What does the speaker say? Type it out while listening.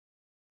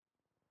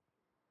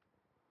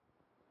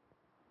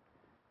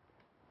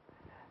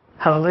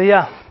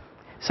Hallelujah.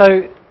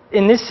 So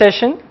in this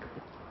session,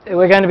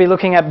 we're going to be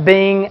looking at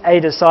being a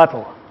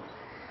disciple.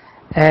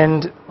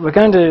 And we're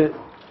going to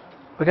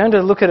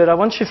look at it. I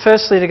want you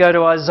firstly to go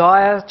to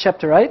Isaiah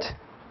chapter 8.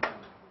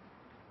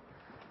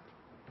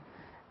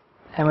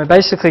 And we're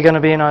basically going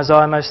to be in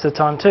Isaiah most of the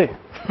time too.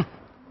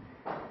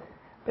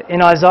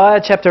 In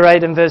Isaiah chapter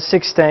 8 and verse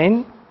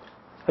 16,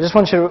 we're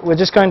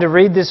just going to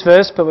read this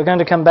verse, but we're going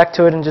to come back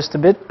to it in just a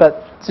bit.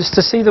 But just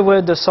to see the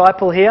word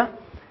disciple here.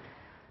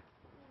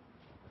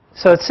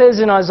 So it says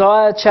in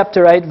Isaiah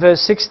chapter 8 verse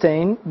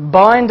 16,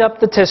 "Bind up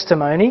the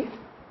testimony,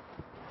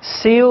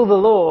 seal the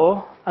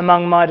law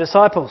among my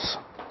disciples."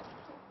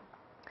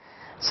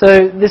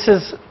 So this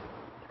is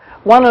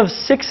one of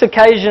 6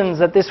 occasions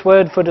that this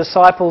word for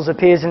disciples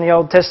appears in the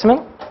Old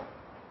Testament.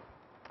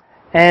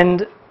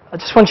 And I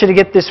just want you to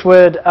get this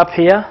word up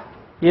here,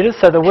 Judith.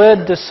 So the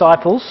word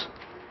disciples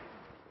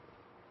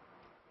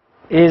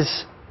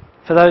is,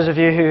 for those of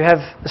you who have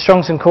the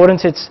Strong's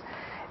Concordance, it's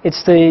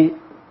the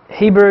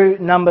Hebrew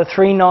number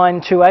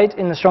 3928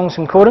 in the Strong's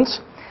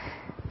Concordance,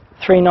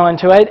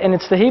 3928, and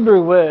it's the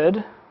Hebrew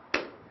word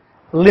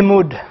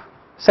limud.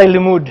 Say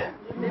limud.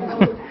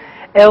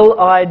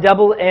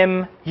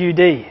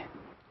 L-I-M-M-U-D.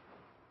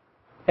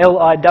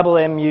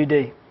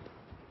 L-I-M-M-U-D.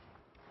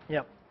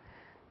 Yep.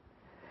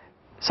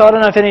 So I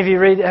don't know if any of you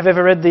have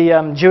ever read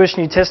the Jewish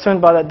New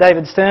Testament by that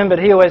David Stern, but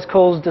he always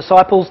calls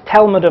disciples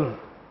Talmudim.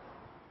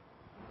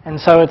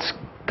 And so it's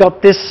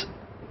got this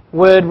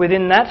word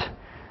within that.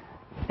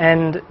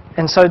 And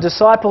so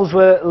disciples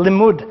were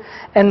limud.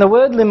 And the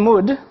word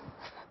limud,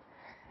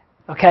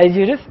 okay,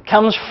 Judith,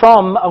 comes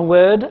from a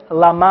word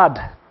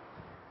lamad.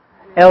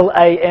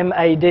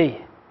 L-A-M-A-D.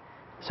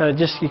 So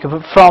just, you can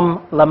put from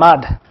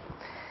lamad.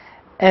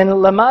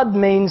 And lamad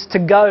means to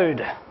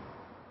goad.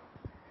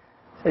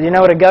 So do you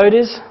know what a goad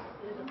is?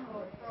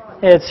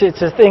 Yeah,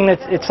 it's a thing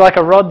it's like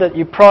a rod that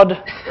you prod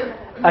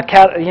a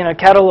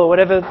cattle or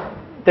whatever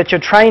that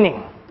you're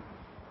training.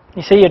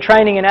 You see, you're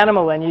training an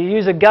animal and you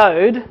use a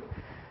goad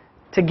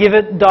to give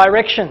it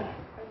direction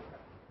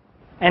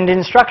and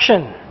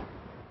instruction.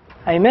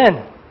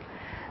 Amen.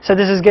 So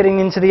this is getting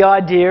into the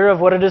idea of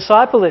what a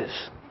disciple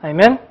is.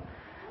 Amen.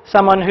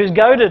 Someone who's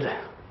goaded.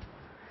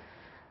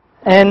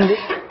 And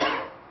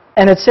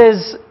it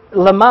says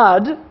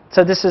lamad,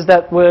 so this is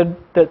that word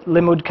that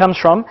limud comes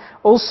from,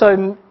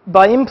 also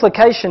by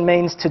implication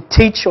means to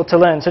teach or to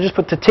learn. So just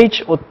put to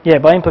teach, or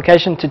by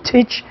implication to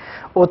teach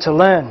or to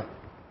learn.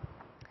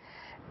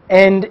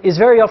 And is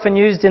very often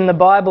used in the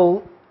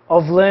Bible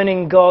of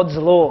learning God's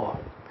law,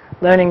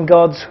 learning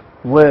God's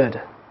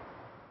word.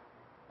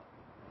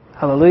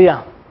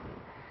 Hallelujah.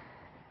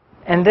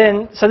 And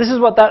then, so this is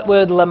what that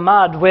word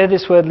lamad, where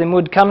this word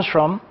limud comes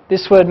from.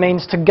 This word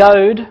means to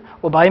goad,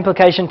 or by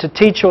implication to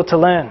teach or to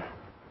learn.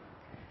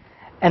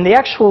 And the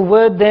actual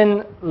word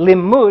then,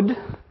 limud,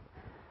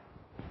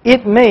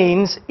 it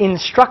means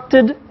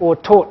instructed or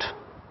taught.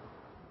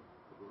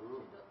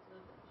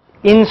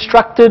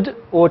 Instructed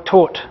or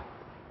taught.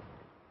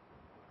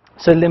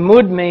 So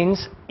limud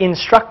means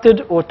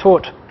instructed or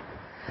taught.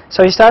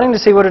 So you're starting to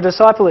see what a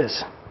disciple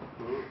is.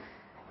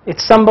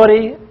 It's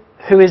somebody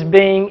who is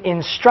being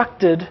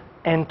instructed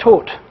and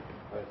taught.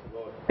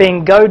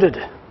 Being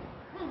goaded,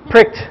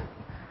 pricked.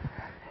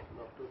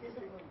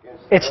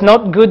 It's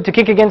not good to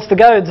kick against the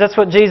goads. That's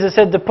what Jesus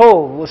said to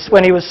Paul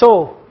when he was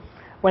Saul.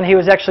 When he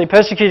was actually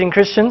persecuting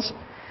Christians.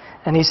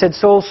 And he said,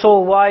 "Saul,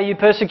 Saul, why are you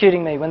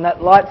persecuting me?" When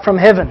that light from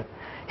heaven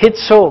hit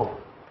Saul.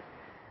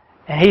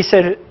 And he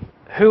said,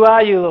 "Who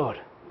are you, Lord?"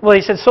 Well,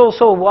 he said, "Saul,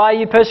 Saul, why are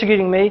you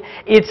persecuting me?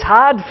 It's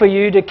hard for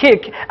you to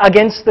kick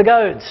against the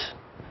goads."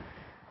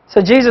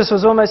 So Jesus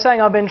was almost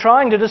saying, "I've been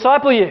trying to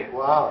disciple you.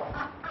 Wow.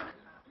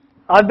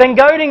 I've been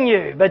goading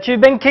you, but you've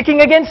been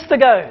kicking against the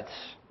goads.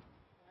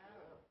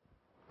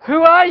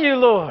 Who are you,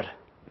 Lord?"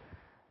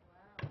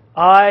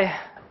 I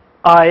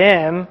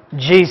am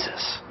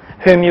Jesus,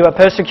 whom you are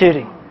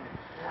persecuting.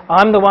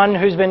 I'm the one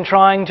who's been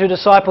trying to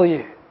disciple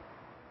you.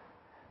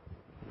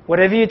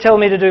 Whatever you tell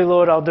me to do,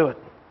 Lord, I'll do it.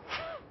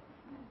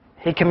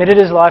 He committed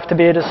his life to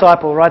be a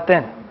disciple right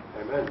then.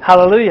 Amen.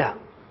 Hallelujah.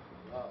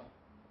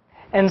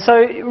 And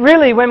so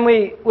really when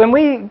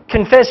we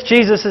confess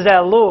Jesus as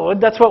our Lord,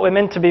 that's what we're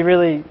meant to be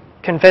really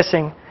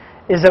confessing,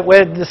 is that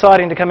we're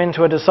deciding to come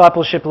into a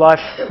discipleship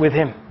life with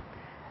him.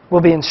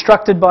 We'll be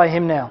instructed by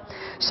him now.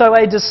 So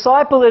a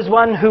disciple is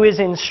one who is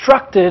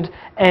instructed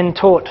and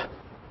taught.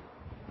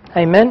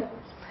 Amen.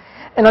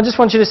 And I just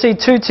want you to see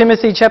 2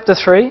 Timothy chapter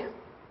 3,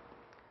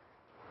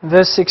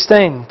 verse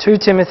 16. 2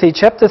 Timothy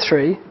chapter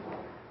 3,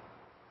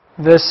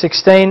 verse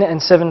 16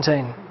 and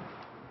 17.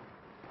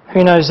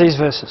 Who knows these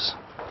verses?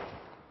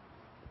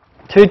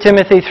 2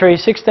 Timothy 3,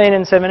 16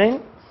 and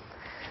 17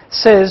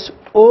 says,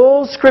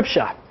 "All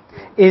Scripture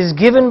is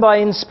given by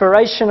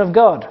inspiration of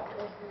God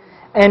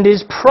and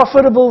is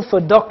profitable for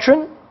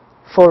doctrine,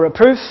 for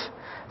reproof,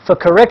 for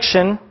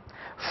correction,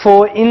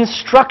 for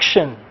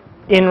instruction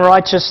in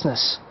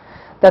righteousness,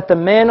 that the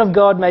man of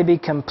God may be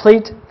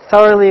complete,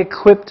 thoroughly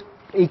equipped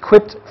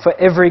for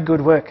every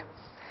good work."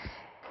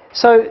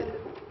 So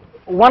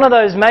one of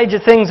those major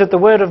things that the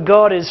Word of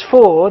God is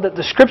for, that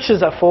the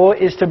Scriptures are for,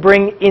 is to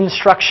bring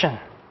instruction.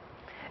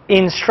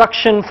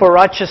 Instruction for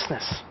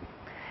righteousness.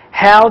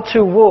 How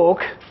to walk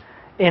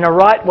in a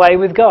right way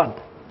with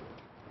God.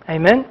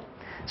 Amen?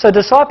 So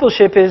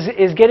discipleship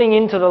is getting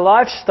into the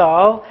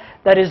lifestyle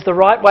that is the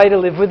right way to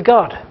live with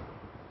God.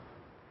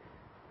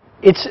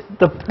 It's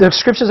the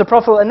Scriptures are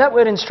profitable, and that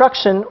word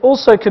instruction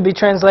also could be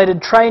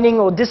translated training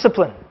or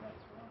discipline.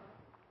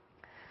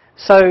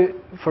 So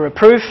for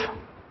reproof,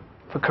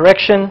 for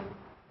correction,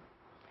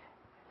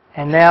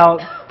 and now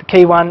the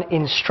key one,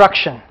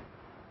 instruction.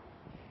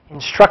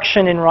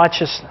 Instruction in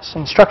righteousness.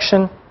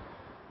 Instruction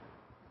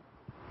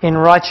in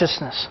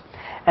righteousness.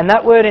 And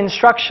that word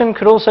instruction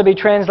could also be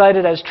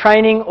translated as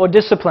training or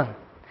discipline.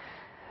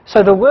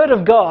 So the Word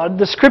of God,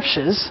 the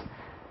Scriptures,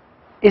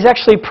 is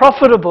actually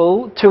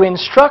profitable to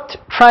instruct,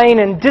 train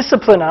and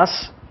discipline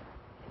us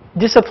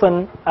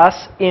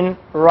in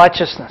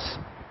righteousness.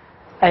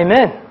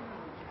 Amen.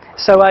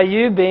 So are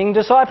you being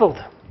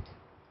discipled?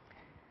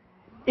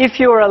 If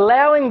you are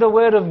allowing the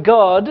Word of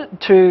God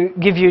to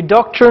give you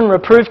doctrine,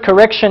 reproof,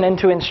 correction and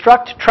to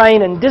instruct,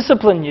 train and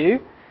discipline you,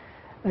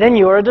 then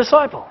you are a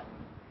disciple.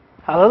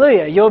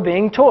 Hallelujah. You're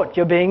being taught.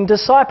 You're being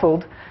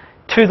discipled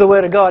to the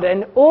Word of God.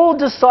 And all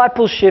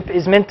discipleship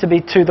is meant to be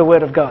to the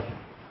Word of God.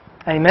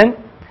 Amen.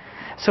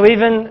 So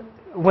even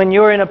when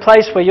you're in a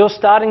place where you're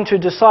starting to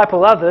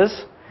disciple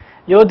others,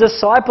 you're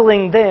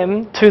discipling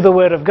them to the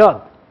Word of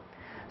God,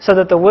 so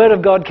that the Word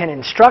of God can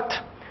instruct,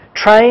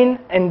 train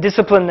and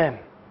discipline them.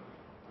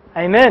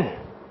 Amen.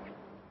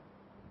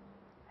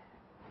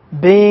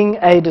 Being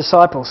a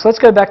disciple. So let's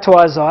go back to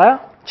Isaiah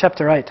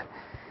chapter 8.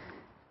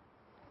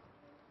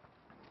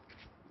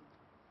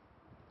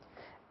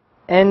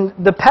 And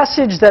the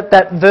passage that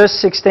verse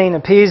 16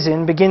 appears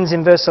in begins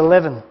in verse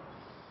 11.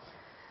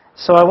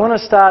 So I want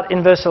to start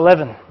in verse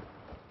 11,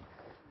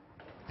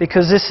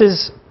 because this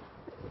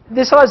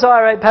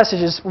Isaiah 8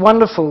 passage is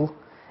wonderful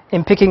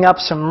in picking up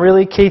some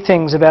really key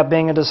things about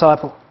being a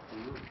disciple.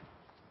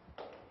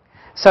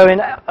 So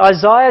in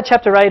Isaiah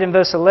chapter 8 and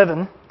verse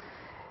 11,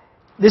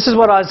 this is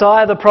what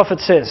Isaiah the prophet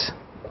says.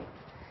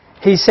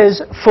 He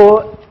says,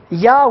 "For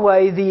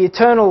Yahweh the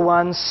Eternal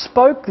One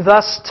spoke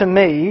thus to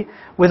me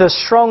with a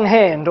strong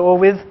hand," or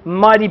with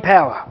mighty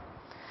power.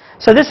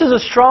 So this is a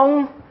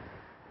strong...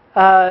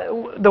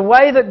 the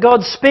way that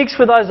God speaks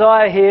with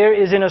Isaiah here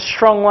is in a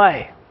strong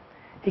way.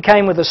 He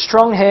came with a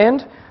strong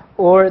hand,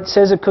 or it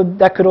says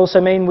that could also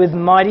mean with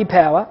mighty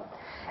power,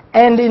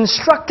 and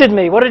instructed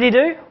me. What did he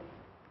do?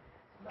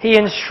 He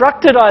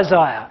instructed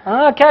Isaiah.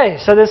 Okay,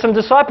 so there's some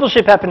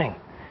discipleship happening.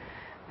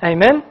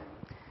 Amen.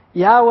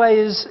 Yahweh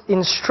is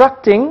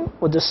instructing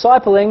or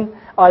discipling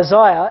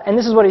Isaiah, and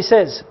this is what he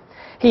says.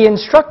 He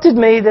instructed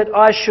me that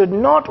I should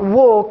not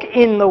walk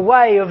in the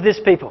way of this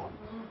people.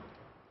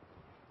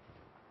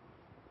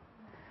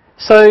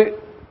 So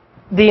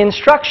the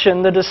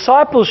instruction, the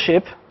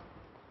discipleship,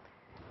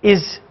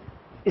 is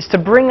to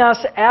bring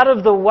us out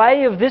of the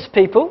way of this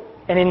people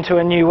and into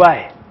a new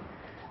way.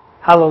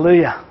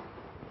 Hallelujah.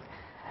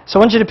 So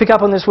I want you to pick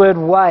up on this word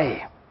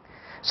way.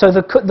 So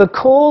the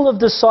call of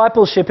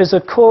discipleship is a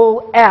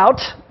call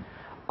out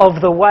of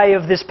the way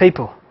of this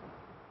people.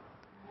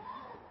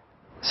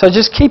 So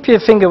just keep your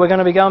finger, we're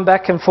going to be going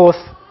back and forth,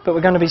 but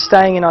we're going to be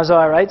staying in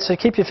Isaiah 8. So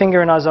keep your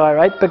finger in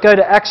Isaiah 8, but go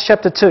to Acts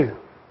chapter 2.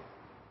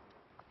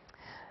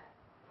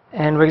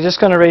 And we're just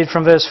going to read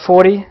from verse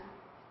 40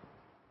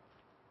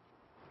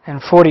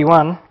 and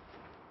 41.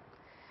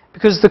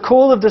 Because the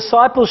call of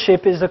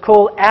discipleship is the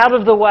call out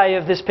of the way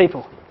of this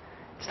people.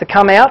 It's to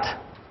come out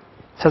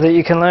so that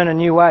you can learn a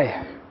new way.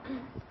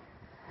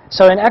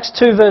 So in Acts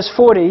 2 verse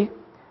 40,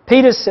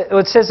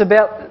 it says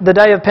about the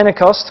day of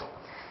Pentecost,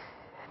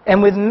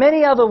 "And with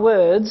many other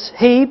words,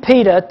 he,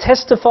 Peter,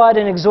 testified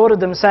and exhorted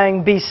them,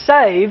 saying, 'Be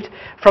saved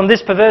from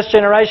this perverse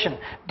generation.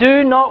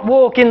 Do not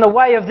walk in the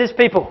way of this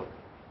people.'"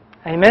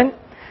 Amen.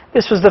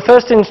 This was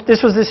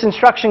this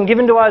instruction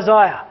given to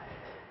Isaiah.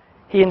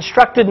 He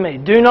instructed me,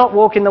 do not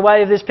walk in the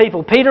way of this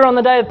people. Peter on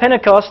the day of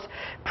Pentecost,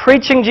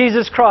 preaching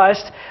Jesus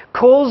Christ,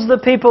 calls the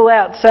people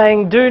out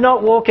saying, do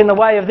not walk in the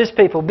way of this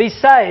people. Be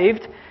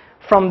saved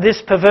from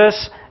this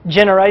perverse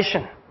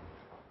generation.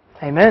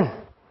 Amen.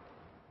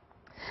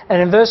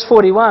 And in verse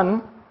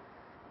 41,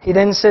 he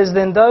then says,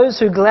 "Then those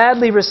who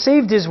gladly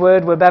received his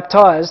word were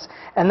baptized,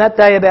 and that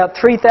day about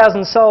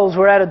 3,000 souls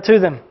were added to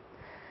them."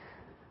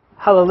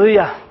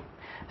 Hallelujah.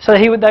 So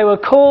they were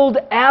called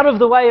out of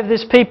the way of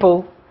this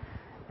people,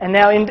 and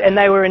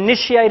they were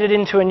initiated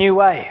into a new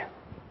way.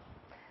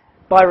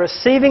 By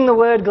receiving the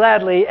word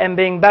gladly and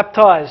being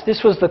baptized.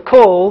 This was the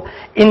call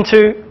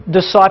into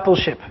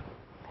discipleship,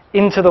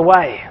 into the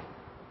way.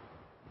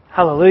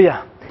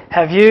 Hallelujah.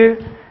 Have you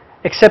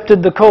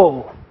accepted the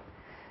call?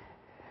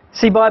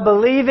 See, by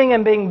believing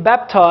and being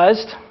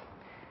baptized,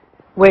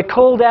 we're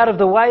called out of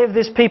the way of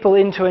this people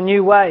into a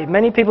new way.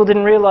 Many people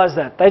didn't realise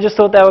that. They just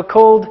thought they were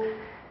called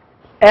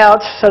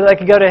out so that they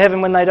could go to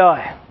heaven when they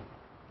die.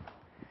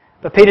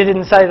 But Peter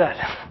didn't say that.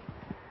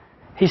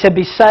 He said,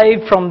 be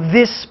saved from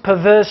this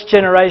perverse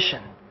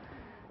generation.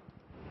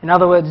 In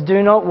other words,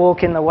 do not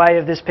walk in the way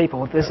of this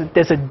people.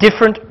 There's a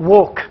different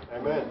walk.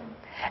 Amen.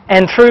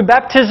 And through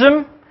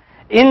baptism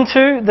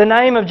into the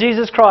name of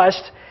Jesus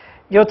Christ,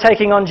 you're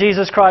taking on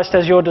Jesus Christ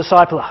as your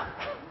discipler.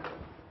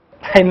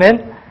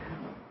 Amen?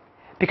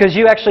 Because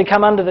you actually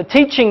come under the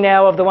teaching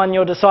now of the one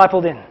you're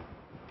discipled in.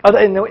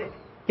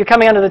 You're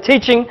coming under the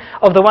teaching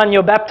of the one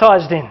you're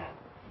baptized in.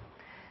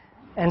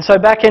 And so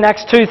back in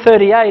Acts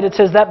 2:38 it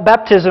says that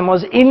baptism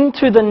was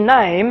into the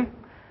name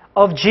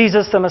of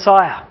Jesus the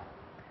Messiah.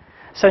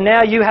 So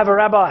now you have a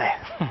rabbi.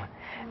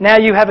 Now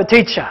you have a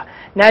teacher.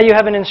 Now you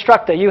have an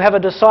instructor. You have a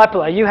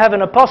discipler. You have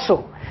an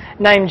apostle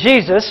named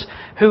Jesus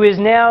who is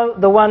now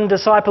the one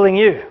discipling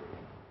you.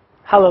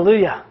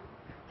 Hallelujah.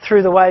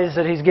 Through the ways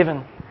that He's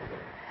given.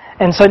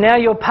 And so now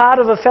you're part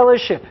of a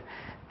fellowship.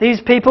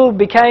 These people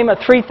became a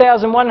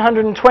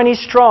 3,120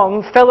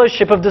 strong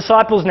fellowship of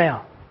disciples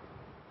now.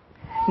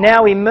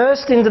 Now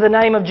immersed into the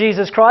name of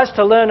Jesus Christ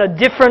to learn a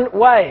different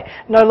way.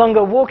 No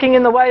longer walking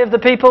in the way of the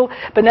people,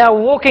 but now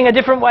walking a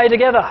different way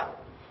together.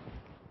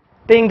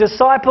 Being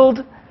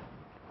discipled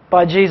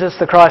by Jesus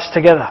the Christ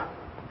together.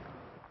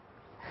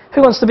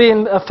 Who wants to be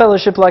in a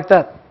fellowship like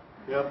that?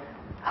 Yep.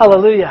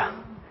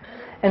 Hallelujah.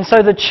 And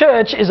so the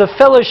church is a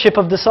fellowship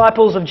of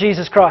disciples of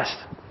Jesus Christ.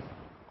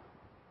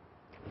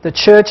 The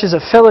church is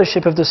a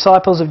fellowship of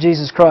disciples of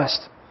Jesus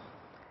Christ.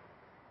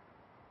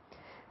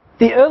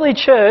 The early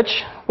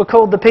church were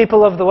called the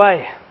people of the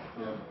way.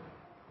 Yeah.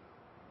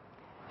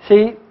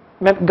 See,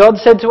 God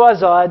said to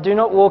Isaiah, do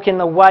not walk in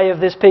the way of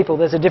this people.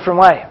 There's a different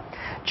way.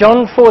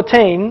 John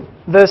 14,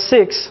 verse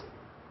 6.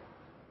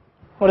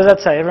 What does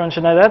that say? Everyone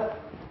should know that.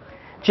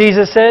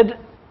 Jesus said,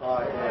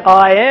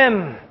 I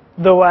am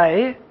the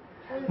way,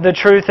 the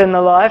truth and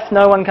the life.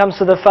 No one comes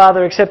to the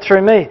Father except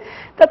through me.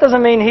 That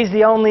doesn't mean He's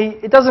the only...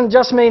 It doesn't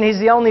just mean He's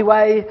the only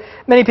way.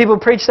 Many people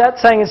preach that,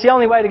 saying it's the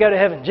only way to go to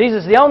heaven.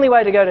 Jesus is the only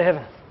way to go to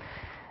heaven.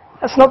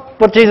 That's not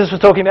what Jesus was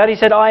talking about. He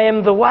said, I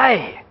am the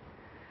way.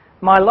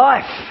 My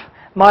life,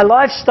 my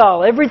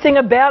lifestyle, everything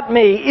about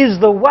me is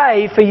the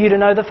way for you to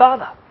know the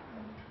Father.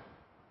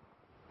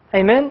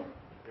 Amen?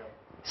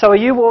 So are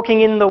you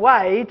walking in the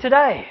way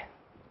today?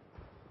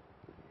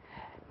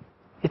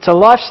 It's a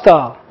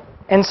lifestyle.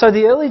 And so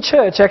the early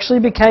church actually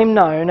became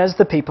known as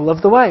the people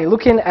of the way.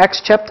 Look in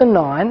Acts chapter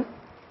 9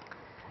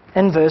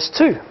 and verse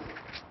 2.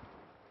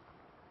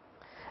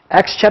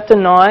 Acts chapter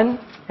 9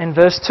 and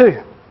verse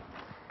 2.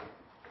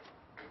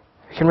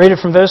 You can read it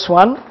from verse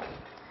 1. It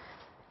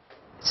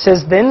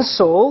says, Then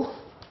Saul,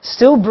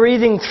 still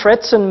breathing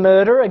threats and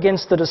murder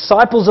against the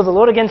disciples of the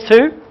Lord, against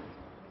who?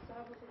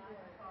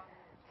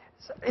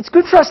 It's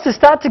good for us to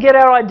start to get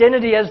our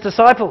identity as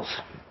disciples.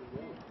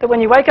 That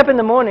when you wake up in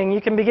the morning,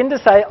 you can begin to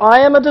say,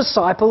 I am a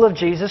disciple of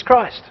Jesus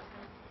Christ.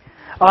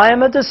 I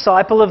am a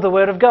disciple of the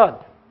Word of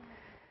God.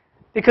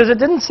 Because it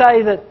didn't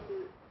say that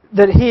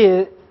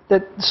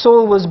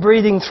Saul was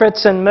breathing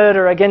threats and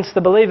murder against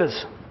the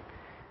believers.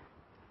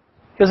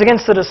 It was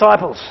against the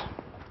disciples.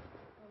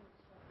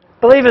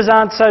 Believers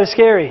aren't so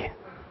scary.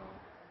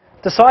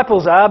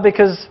 Disciples are,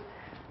 because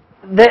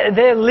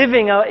they're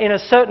living in a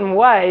certain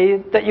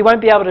way that you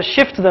won't be able to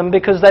shift them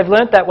because they've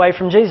learnt that way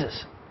from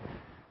Jesus.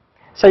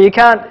 So you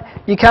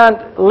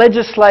can't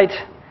legislate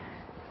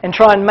and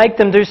try and make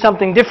them do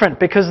something different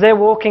because they're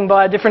walking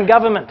by a different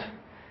government.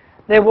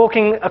 They're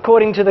walking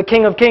according to the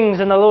King of Kings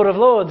and the Lord of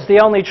Lords,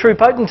 the only true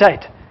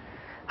potentate.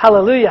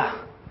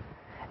 Hallelujah.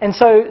 And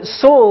so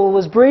Saul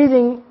was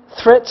breathing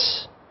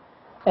threats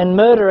and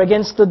murder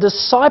against the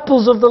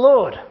disciples of the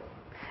Lord.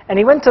 And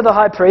he went to the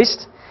high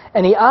priest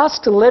and he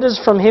asked letters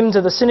from him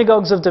to the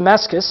synagogues of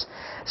Damascus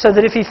so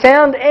that if he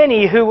found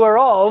any who were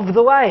of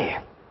the way.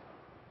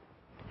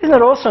 Isn't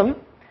it awesome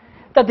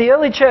that the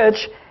early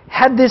church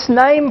had this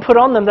name put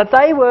on them, that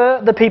they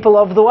were the people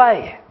of the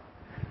way?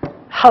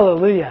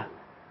 Hallelujah.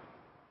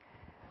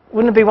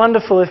 Wouldn't it be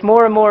wonderful if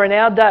more and more in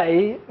our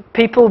day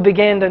people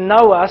began to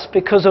know us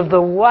because of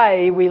the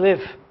way we live,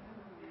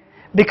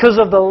 because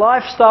of the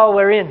lifestyle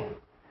we're in?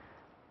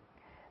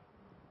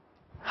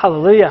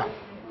 Hallelujah.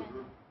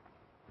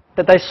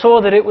 That they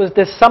saw that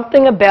there's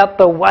something about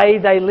the way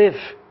they live,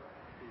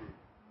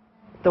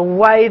 the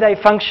way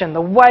they function,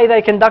 the way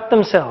they conduct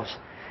themselves.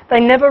 They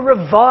never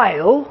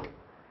revile,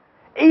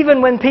 even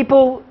when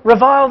people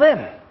revile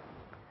them.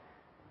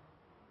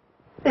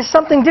 There's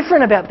something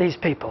different about these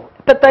people.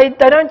 But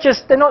they're not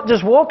just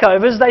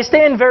walkovers, they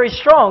stand very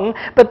strong,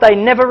 but they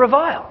never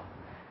revile.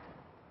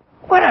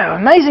 What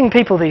amazing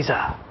people these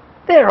are.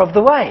 They're of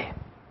the way.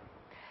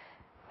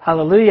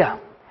 Hallelujah.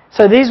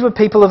 So these were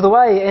people of the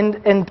way,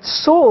 and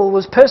Saul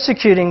was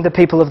persecuting the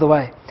people of the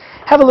way.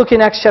 Have a look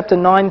in Acts chapter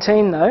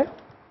 19 though,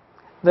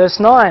 verse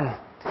 9.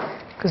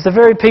 Because the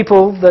very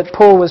people that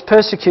Paul was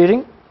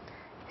persecuting,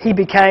 he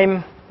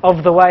became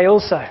of the way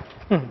also.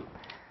 And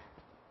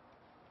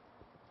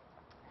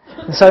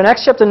so in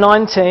Acts chapter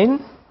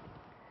 19,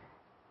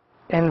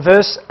 and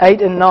verse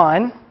 8 and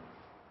 9,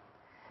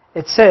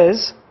 it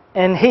says,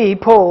 And he,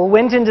 Paul,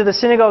 went into the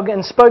synagogue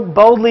and spoke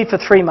boldly for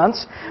 3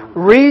 months,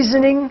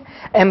 reasoning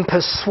and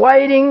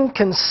persuading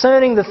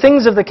concerning the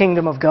things of the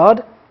kingdom of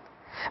God.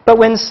 But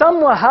when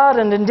some were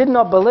hardened and did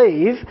not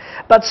believe,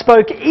 but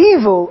spoke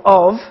evil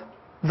of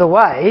the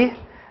way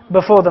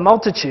before the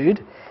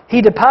multitude,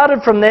 he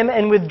departed from them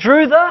and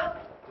withdrew the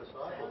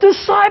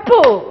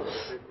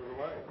disciples.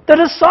 The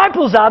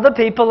disciples are the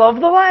people of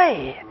the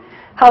way.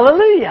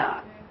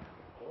 Hallelujah.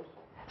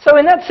 So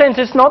in that sense,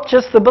 it's not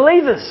just the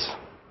believers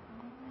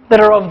that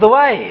are of the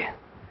way.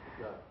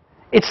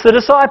 It's the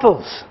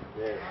disciples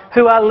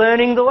who are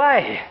learning the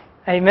way.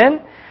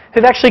 Amen?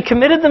 Who've actually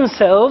committed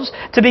themselves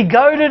to be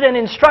goaded and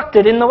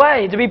instructed in the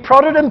way, to be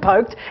prodded and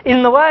poked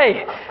in the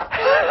way.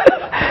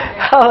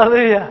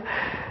 Hallelujah.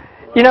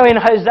 You know, in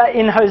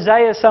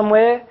Hosea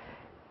somewhere,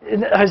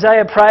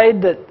 Hosea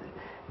prayed that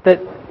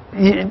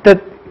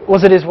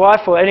was it his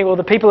wife or any, or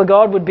the people of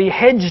God would be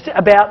hedged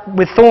about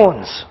with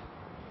thorns.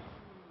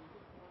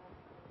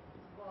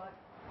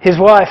 His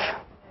wife.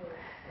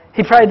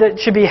 He prayed that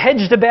she'd be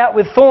hedged about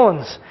with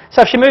thorns.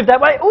 So if she moved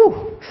that way,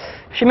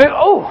 she moved,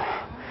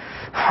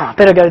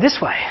 better go this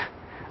way.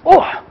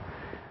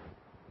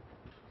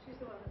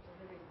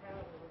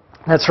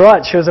 That's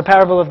right, she was a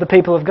parable of the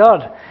people of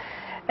God.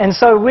 And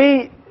so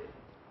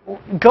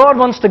God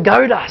wants to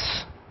goad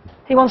us.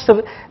 He wants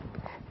to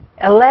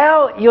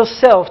allow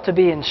yourself to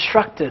be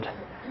instructed,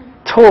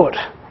 taught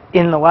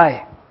in the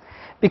way.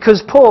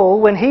 Because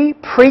Paul, when he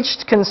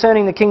preached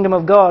concerning the kingdom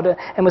of God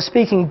and was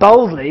speaking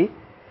boldly,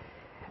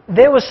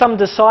 there were some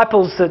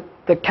disciples that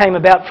came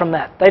about from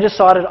that. They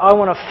decided, I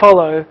want to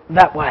follow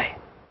that way.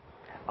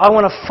 I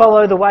want to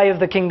follow the way of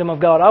the kingdom of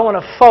God. I want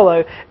to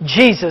follow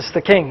Jesus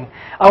the King.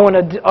 I want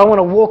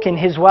to walk in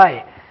His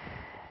way.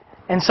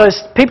 And so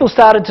people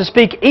started to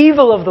speak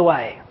evil of the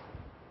way.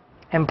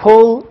 And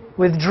Paul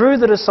withdrew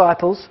the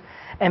disciples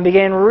and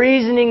began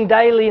reasoning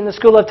daily in the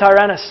school of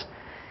Tyrannus.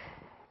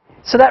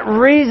 So that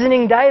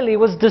reasoning daily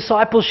was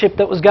discipleship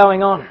that was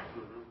going on.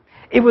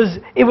 It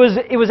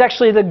was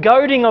actually the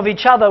goading of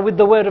each other with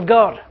the Word of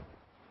God.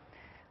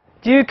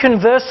 Do you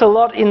converse a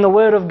lot in the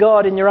Word of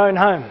God in your own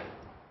home?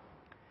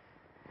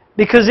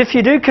 Because if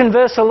you do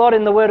converse a lot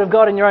in the Word of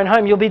God in your own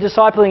home, you'll be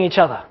discipling each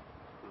other.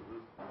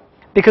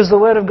 Because the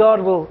Word of God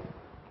will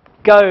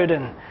goad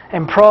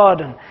and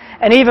prod.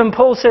 And even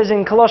Paul says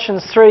in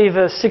Colossians 3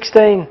 verse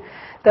 16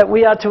 that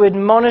we are to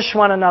admonish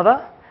one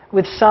another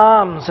with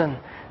psalms and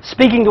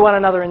speaking to one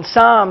another in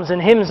psalms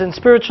and hymns and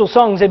spiritual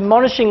songs,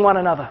 admonishing one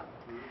another.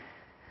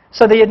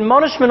 So the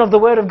admonishment of the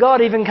Word of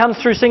God even comes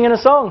through singing a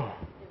song.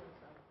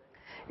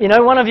 You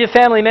know, one of your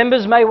family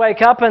members may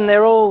wake up and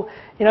they're all,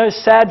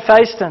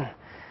 sad-faced and,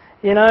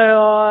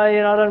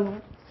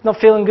 I'm not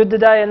feeling good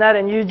today and that,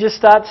 and you just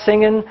start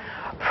singing,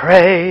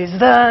 praise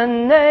the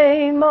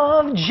name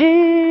of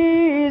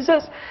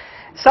Jesus.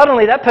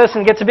 Suddenly that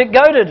person gets a bit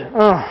goaded.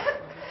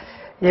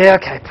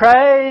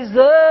 Praise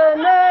the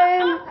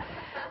name.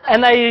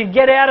 And they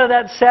get out of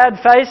that sad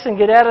face and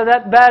get out of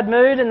that bad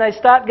mood and they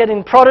start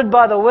getting prodded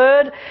by the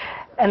Word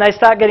and they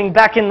start getting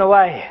back in the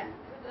way.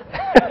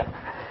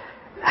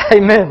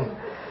 Amen.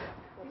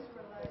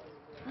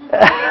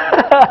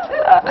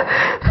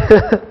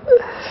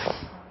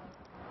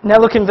 Now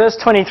look in verse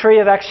 23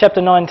 of Acts chapter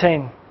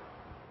 19.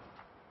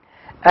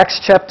 Acts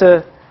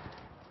chapter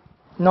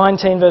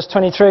 19 verse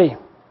 23.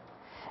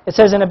 It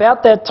says, and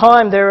about that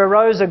time there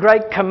arose a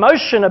great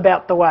commotion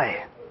about the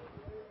way.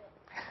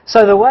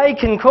 So the way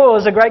can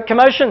cause a great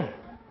commotion.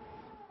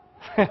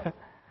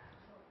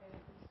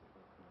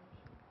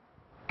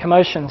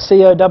 Commotion.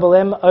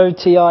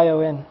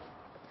 C-O-M-M-O-T-I-O-N.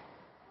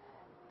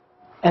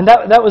 And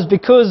that was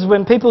because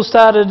when people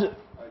started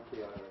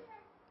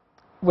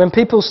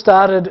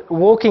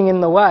walking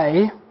in the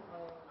way,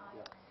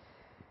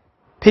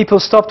 people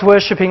stopped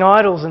worshipping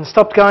idols and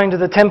stopped going to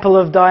the temple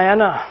of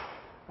Diana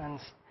and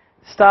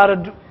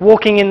started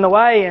walking in the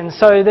way. And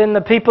so then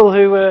the people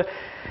who were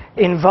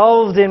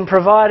involved in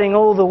providing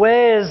all the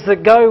wares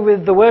that go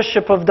with the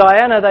worship of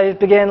Diana, they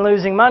began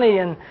losing money,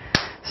 and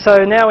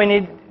so now we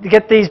need to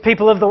get these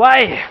people of the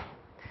way.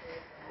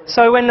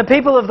 So when the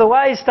people of the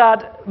way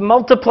start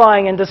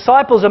multiplying and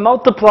disciples are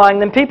multiplying,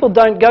 then people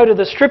don't go to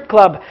the strip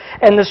club,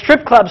 and the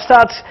strip club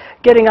starts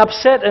getting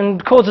upset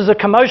and causes a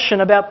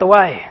commotion about the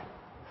way,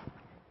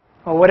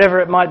 or whatever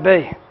it might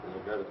be.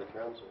 They go to the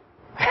council.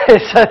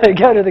 So they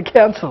go to the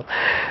council.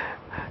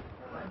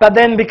 But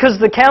then because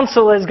the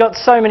council has got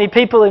so many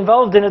people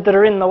involved in it that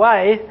are in the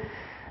way,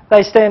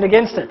 they stand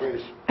against it.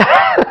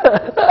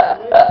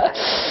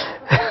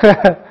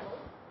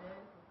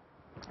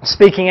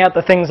 Speaking out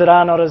the things that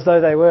are not as though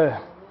they were.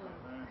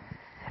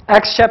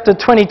 Acts chapter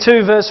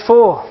 22 verse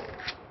 4.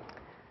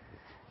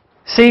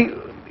 See,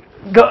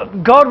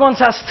 God wants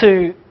us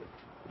to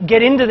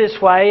get into this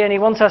way, and He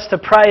wants us to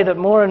pray that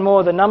more and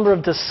more the number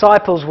of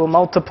disciples will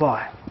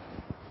multiply.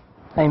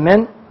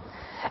 Amen.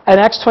 And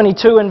Acts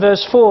 22 and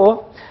verse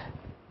 4,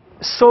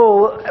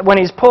 Saul,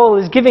 Paul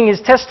is giving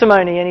his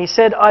testimony, and he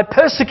said, I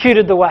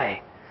persecuted the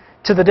way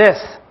to the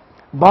death,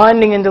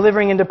 binding and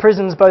delivering into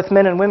prisons both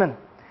men and women.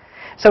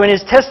 So in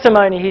his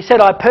testimony he said,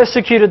 I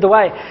persecuted the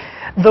way.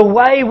 The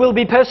way will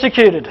be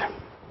persecuted.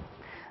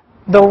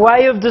 The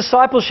way of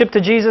discipleship to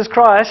Jesus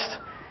Christ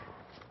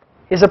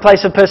is a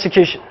place of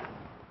persecution.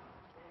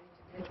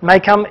 may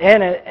come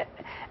in,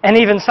 and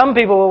even some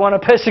people will want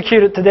to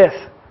persecute it to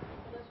death.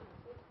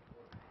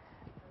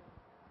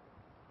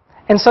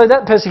 And so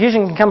that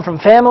persecution can come from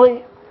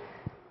family,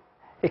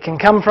 it can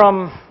come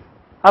from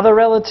other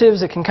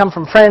relatives, it can come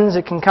from friends,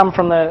 it can come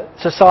from the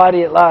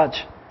society at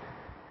large.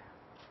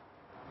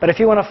 But if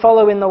you want to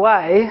follow in the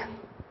way,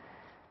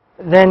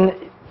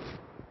 then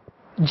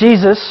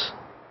Jesus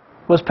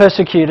was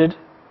persecuted,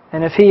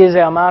 and if He is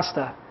our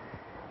Master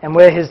and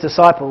we're His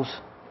disciples,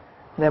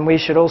 then we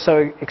should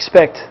also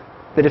expect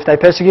that if they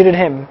persecuted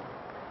Him,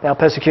 they'll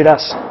persecute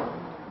us.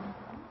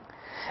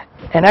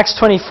 In Acts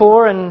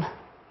 24 and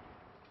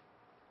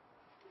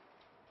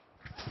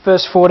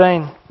verse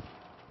 14.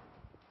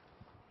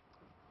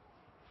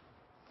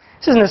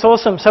 Isn't this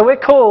awesome? So we're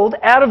called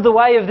out of the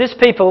way of this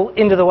people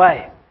into the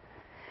way.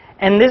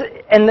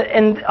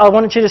 And I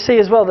wanted you to see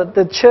as well that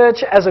the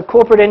church as a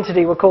corporate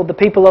entity were called the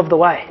people of the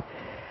way.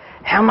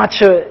 How much,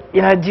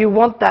 do you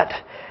want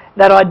that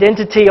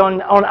identity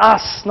on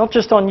us, not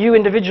just on you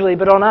individually,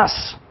 but on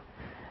us?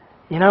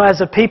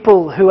 As a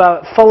people who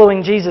are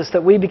following Jesus,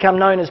 that we become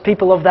known as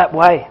people of that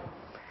way.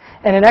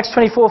 And in Acts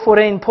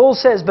 24:14, Paul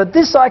says, "But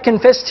this I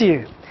confess to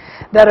you,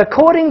 that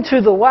according to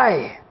the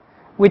way,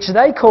 which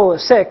they call a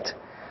sect,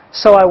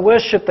 so I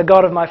worship the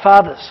God of my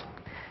fathers."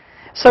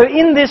 So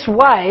in this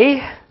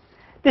way,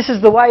 this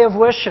is the way of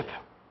worship.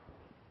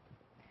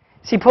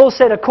 See, Paul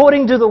said,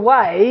 according to the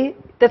way,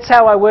 that's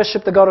how I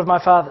worship the God of my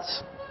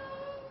fathers.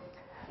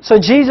 So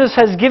Jesus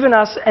has given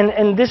us,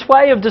 and this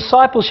way of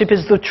discipleship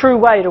is the true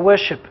way to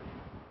worship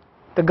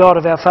the God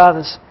of our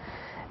fathers.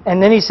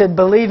 And then he said,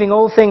 believing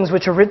all things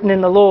which are written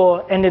in the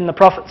law and in the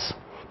prophets.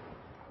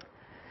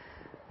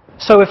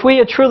 So if we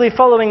are truly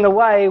following the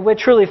way, we're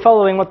truly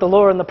following what the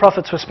law and the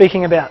prophets were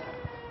speaking about.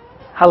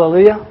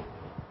 Hallelujah.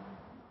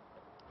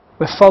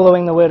 We're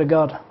following the Word of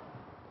God.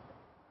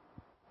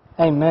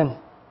 Amen.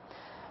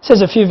 It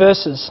says a few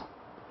verses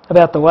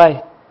about the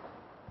way.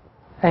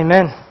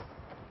 Amen.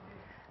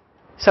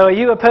 So are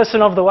you a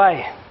person of the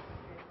way?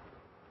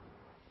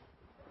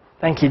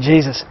 Thank you,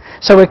 Jesus.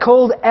 So we're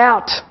called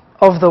out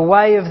of the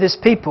way of this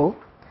people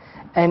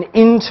and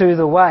into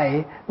the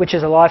way, which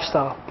is a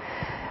lifestyle.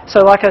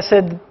 So like I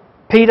said,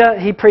 Peter,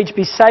 he preached,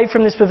 be saved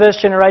from this perverse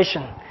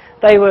generation.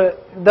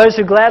 Those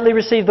who gladly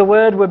received the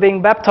word were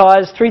being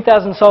baptized,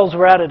 3,000 souls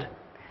were added.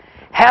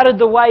 How did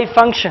the way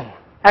function?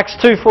 Acts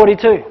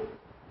 2:42.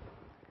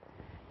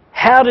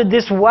 How did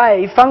this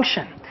way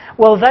function?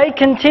 Well, they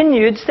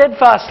continued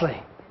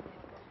steadfastly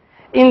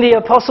in the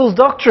apostles'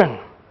 doctrine,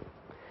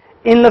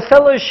 in the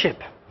fellowship,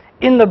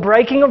 in the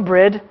breaking of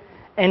bread,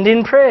 and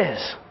in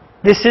prayers.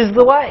 This is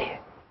the way.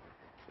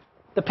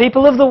 The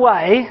people of the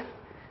way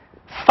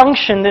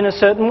functioned in a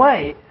certain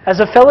way as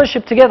a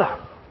fellowship together.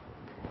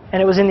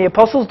 And it was in the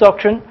apostles'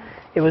 doctrine,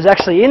 it was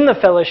actually in the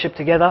fellowship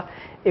together,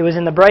 it was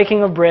in the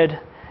breaking of bread,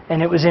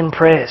 and it was in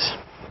prayers.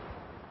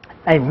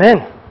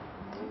 Amen.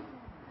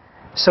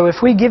 So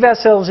if we give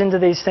ourselves into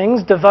these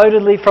things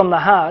devotedly from the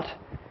heart,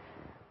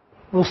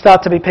 we'll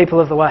start to be people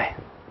of the way.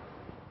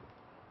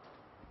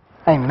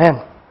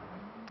 Amen.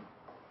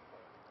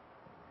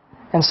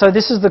 And so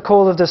this is the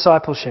call of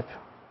discipleship.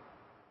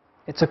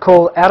 It's a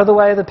call out of the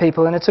way of the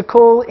people, and it's a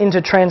call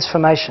into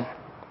transformation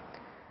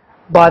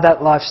by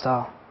that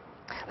lifestyle.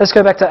 Let's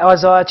go back to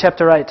Isaiah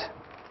chapter 8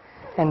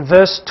 and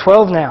verse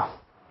 12 now.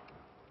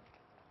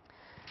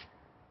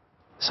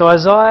 So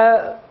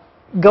Isaiah,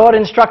 God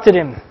instructed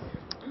him,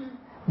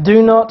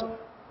 do not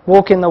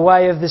walk in the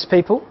way of this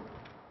people.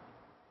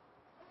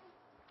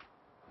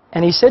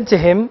 And he said to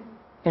him,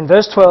 in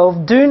verse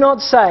 12, do not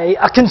say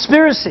a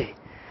conspiracy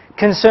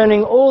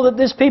concerning all that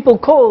this people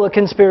call a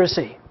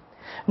conspiracy,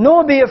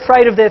 nor be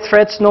afraid of their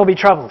threats, nor be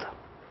troubled.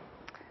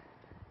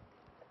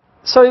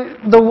 So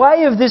the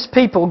way of this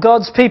people,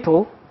 God's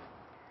people,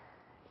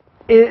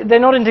 they're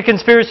not into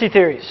conspiracy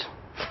theories.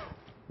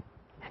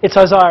 It's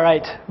Isaiah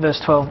 8, verse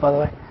 12, by the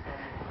way.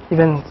 You've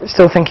been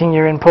still thinking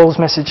you're in Paul's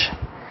message.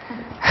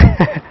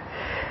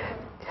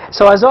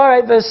 So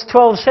Isaiah 8, verse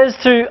 12 says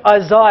to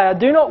Isaiah,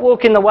 do not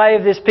walk in the way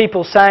of this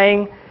people,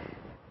 saying,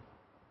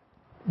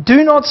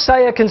 do not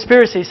say a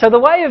conspiracy. So the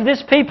way of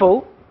this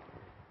people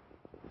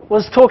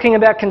was talking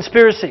about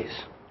conspiracies.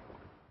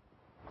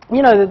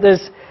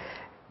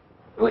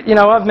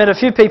 I've met a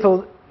few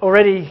people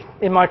already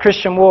in my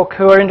Christian walk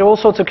who are into all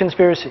sorts of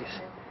conspiracies.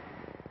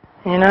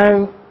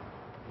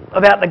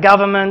 About the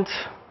government.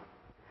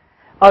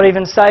 I would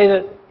even say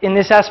that in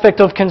this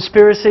aspect of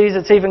conspiracies,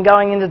 it's even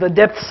going into the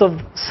depths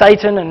of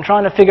Satan and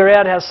trying to figure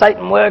out how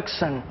Satan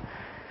works and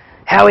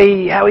how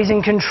he's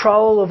in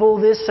control of all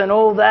this and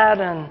all that,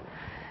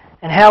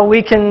 and how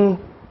we can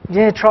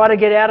try to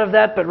get out of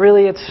that, but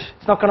really it's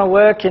not going to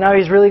work.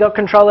 He's really got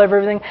control over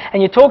everything.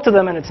 And you talk to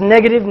them and it's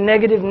negative,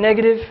 negative,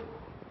 negative.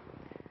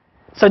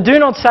 So do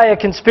not say a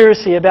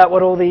conspiracy about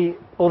what all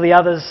the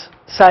others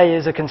say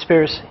is a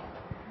conspiracy.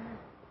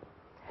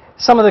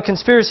 Some of the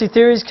conspiracy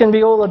theories can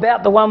be all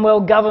about the one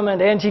world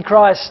government,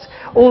 Antichrist.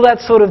 All that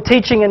sort of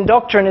teaching and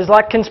doctrine is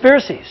like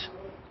conspiracies.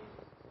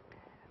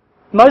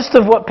 Most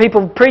of what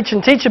people preach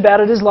and teach about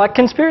it is like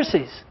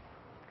conspiracies.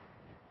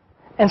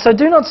 And so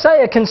do not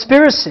say a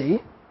conspiracy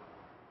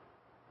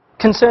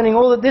concerning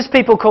all that this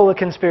people call a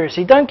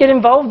conspiracy. Don't get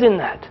involved in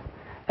that.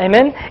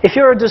 Amen? If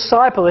you're a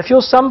disciple, if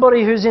you're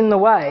somebody who's in the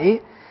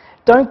way,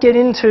 don't get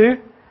into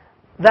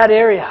that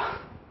area.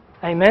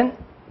 Amen?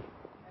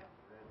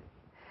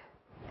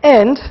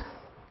 And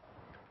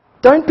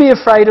don't be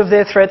afraid of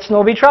their threats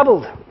nor be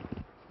troubled.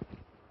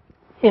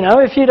 You know,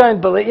 if you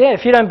don't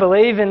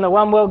believe in the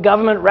one world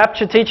government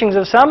rapture teachings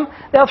of some,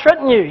 they'll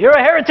threaten you. You're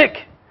a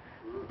heretic.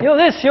 You're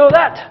this, you're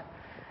that.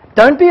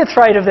 Don't be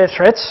afraid of their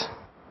threats.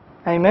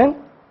 Amen?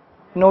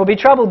 Nor be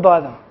troubled by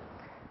them.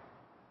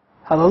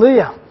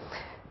 Hallelujah.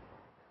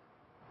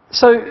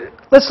 So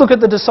let's look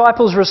at the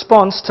disciples'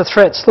 response to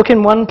threats. Look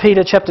in 1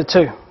 Peter chapter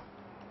 2.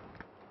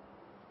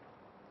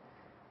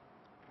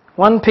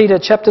 1 Peter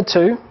chapter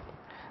 2,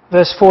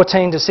 verse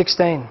 14 to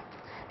 16.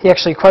 He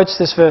actually quotes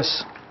this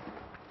verse.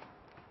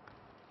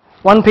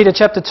 1 Peter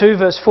chapter 2,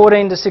 verse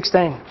 14 to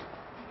 16.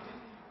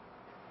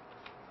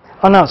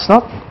 Oh no, it's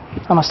not.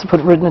 I must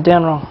have written it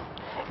down wrong.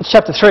 It's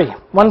chapter 3.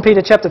 1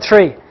 Peter chapter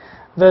 3,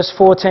 verse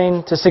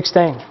 14 to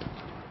 16.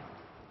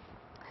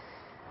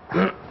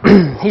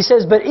 He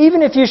says, "But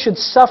even if you should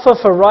suffer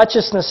for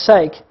righteousness'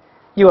 sake,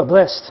 you are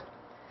blessed."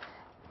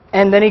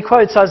 And then he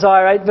quotes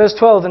Isaiah 8, verse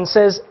 12, and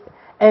says,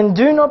 "And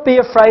do not be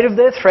afraid of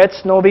their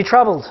threats, nor be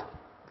troubled."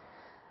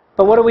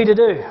 But what are we to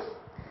do?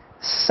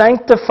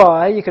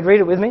 Sanctify, you could read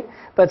it with me,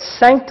 but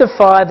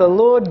sanctify the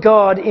Lord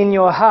God in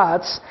your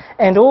hearts,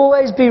 and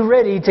always be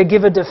ready to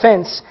give a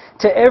defence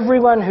to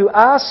everyone who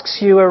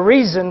asks you a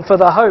reason for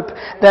the hope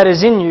that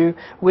is in you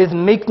with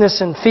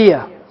meekness and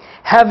fear,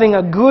 having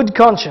a good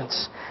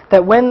conscience,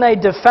 that when they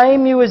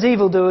defame you as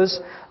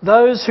evildoers,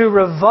 those who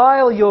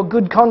revile your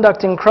good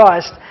conduct in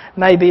Christ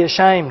may be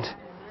ashamed.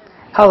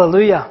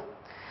 Hallelujah.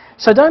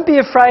 So don't be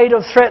afraid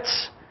of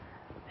threats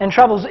and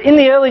troubles. In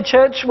the early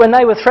church, when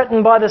they were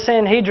threatened by the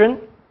Sanhedrin,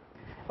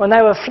 when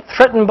they were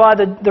threatened by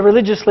the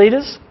religious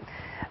leaders,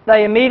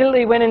 they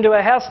immediately went into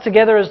a house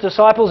together as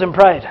disciples and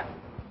prayed.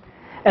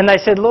 And they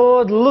said,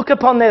 "Lord, look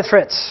upon their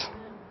threats."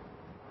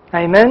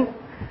 Amen.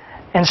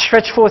 "And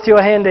stretch forth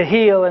your hand to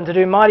heal and to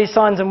do mighty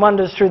signs and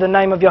wonders through the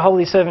name of your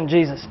holy servant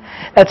Jesus."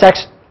 That's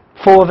Acts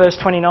 4 verse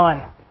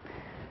 29.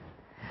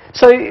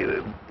 So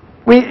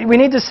we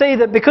need to see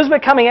that because we're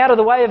coming out of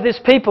the way of this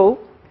people,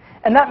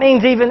 and that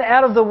means even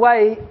out of the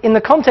way in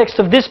the context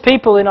of this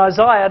people in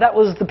Isaiah, that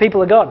was the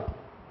people of God.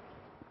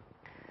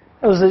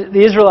 It was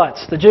the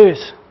Israelites, the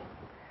Jews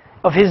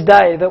of his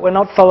day that were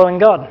not following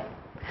God.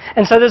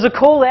 And so there's a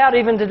call out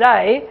even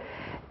today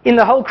in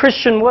the whole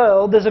Christian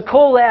world, there's a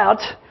call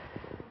out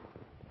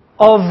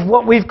of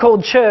what we've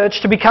called church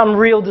to become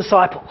real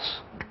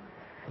disciples,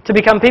 to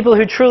become people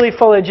who truly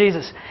follow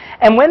Jesus.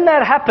 And when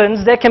that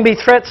happens, there can be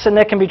threats and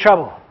there can be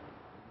trouble.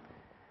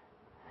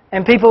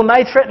 And people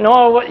may threaten,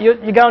 "Oh, you're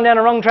going down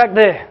a wrong track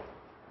there."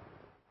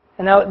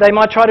 And they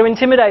might try to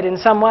intimidate in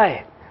some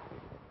way.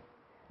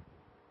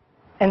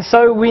 And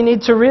so we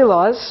need to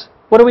realise,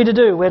 what are we to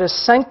do? We're to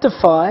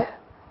sanctify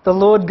the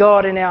Lord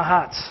God in our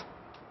hearts.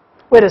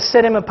 We're to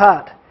set Him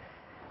apart.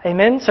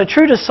 Amen? So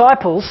true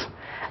disciples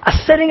are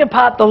setting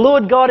apart the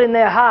Lord God in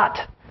their heart.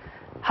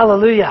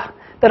 Hallelujah.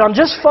 That I'm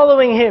just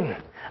following Him.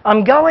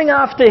 I'm going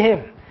after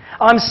Him.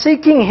 I'm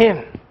seeking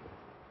Him.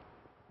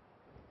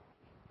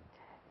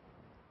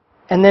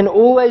 And then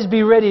always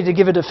be ready to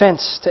give a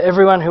defence to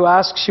everyone who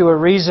asks you a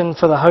reason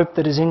for the hope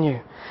that is in you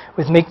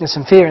with meekness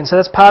and fear. And so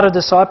that's part of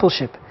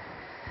discipleship.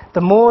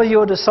 The more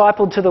you're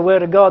discipled to the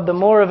Word of God, the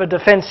more of a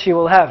defence you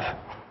will have.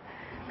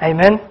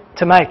 Amen?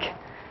 To make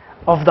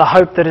of the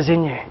hope that is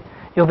in you.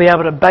 You'll be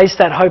able to base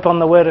that hope on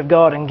the Word of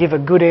God and give a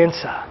good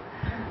answer.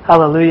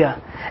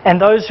 Hallelujah. And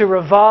those who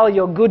revile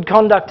your good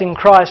conduct in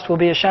Christ will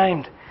be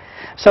ashamed.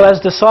 So as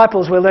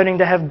disciples, we're learning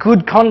to have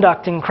good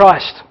conduct in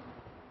Christ.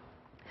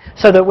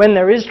 So that when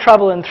there is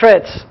trouble and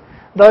threats,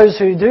 those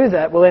who do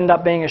that will end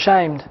up being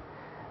ashamed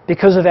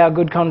because of our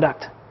good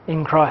conduct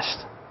in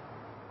Christ.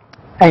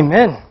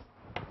 Amen.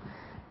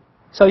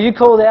 So you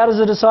called out as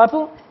a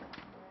disciple?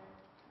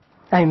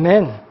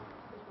 Amen.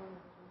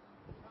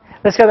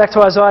 Let's go back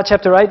to Isaiah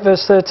chapter 8,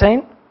 verse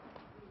 13.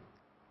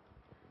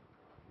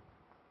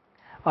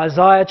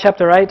 Isaiah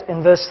chapter 8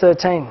 and verse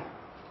 13.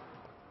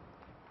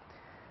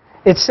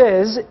 It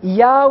says,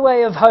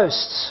 "Yahweh of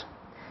hosts,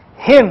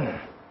 Him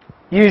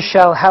you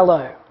shall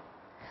hallow.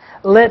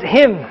 Let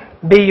Him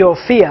be your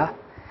fear,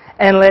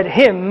 and let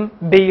Him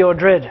be your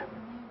dread."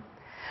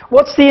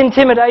 What's the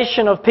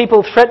intimidation of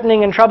people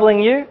threatening and troubling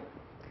you?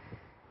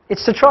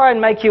 It's to try and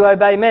make you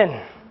obey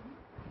men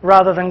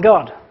rather than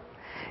God.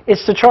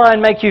 It's to try and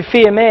make you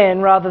fear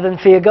man rather than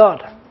fear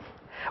God.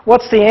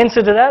 What's the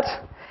answer to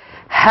that?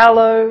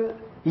 Hallow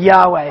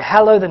Yahweh.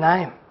 Hallow the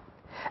name.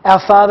 Our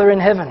Father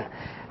in heaven,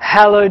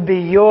 hallowed be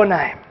your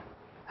name.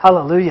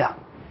 Hallelujah.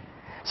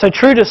 So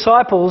true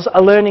disciples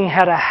are learning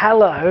how to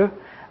hallow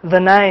the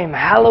name,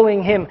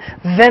 hallowing Him,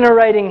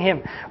 venerating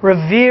Him,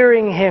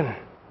 revering Him.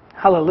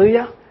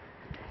 Hallelujah.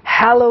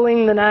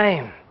 Hallowing the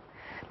name.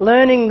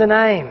 Learning the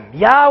name.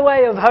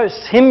 Yahweh of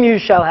hosts, Him you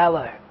shall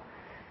hallow.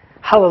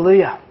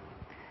 Hallelujah.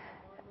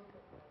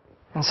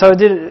 And so I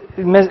did,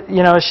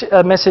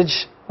 a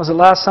message, was it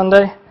last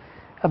Sunday,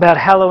 about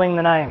hallowing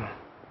the name.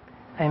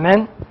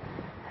 Amen?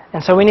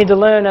 And so we need to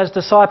learn as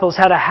disciples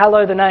how to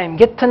hallow the name.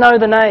 Get to know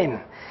the name.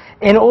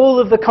 In all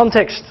of the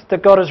context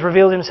that God has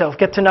revealed Himself,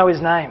 get to know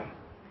His name.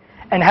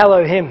 And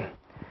hallow Him.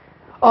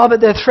 Oh, but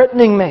they're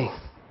threatening me.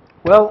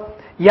 Well,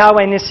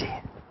 Yahweh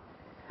Nissi.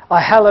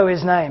 I hallow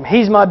His name.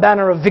 He's my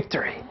banner of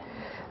victory.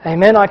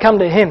 Amen? I come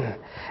to Him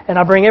and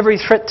I bring every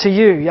threat to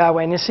you,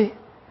 Yahweh Nissi.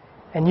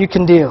 And you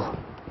can deal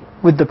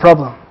with the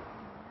problem.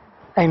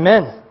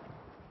 Amen.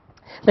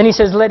 Then He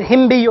says, let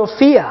Him be your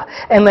fear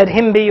and let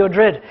Him be your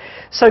dread.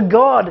 So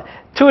God,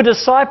 to a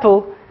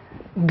disciple,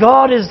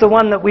 God is the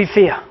one that we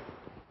fear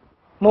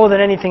more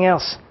than anything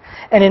else.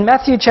 And in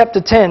Matthew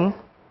chapter 10,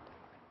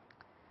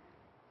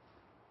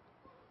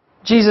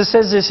 Jesus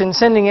says this in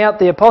sending out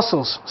the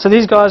apostles. So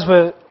these guys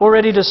were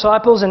already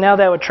disciples and now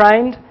they were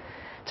trained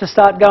to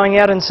start going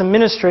out in some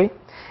ministry.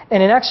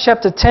 And in Acts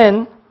chapter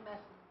 10,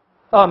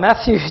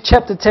 Matthew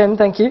chapter 10,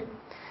 thank you.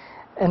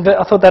 And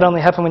I thought that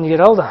only happened when you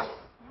get older.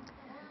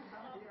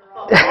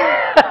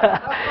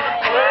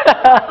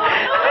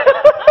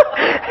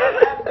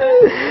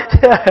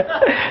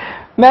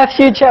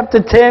 Matthew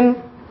chapter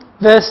 10,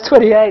 verse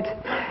 28.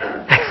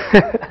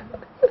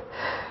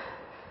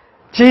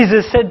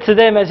 Jesus said to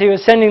them as He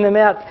was sending them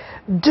out,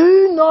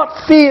 do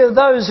not fear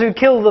those who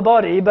kill the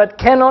body but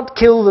cannot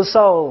kill the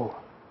soul,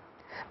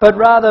 but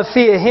rather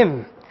fear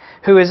Him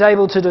who is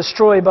able to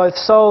destroy both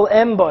soul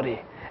and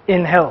body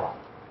in hell.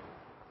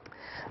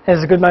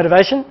 There's a good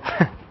motivation.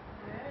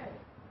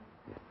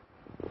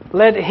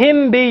 Let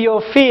Him be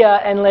your fear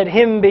and let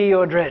Him be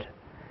your dread.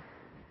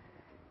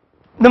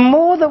 The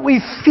more that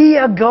we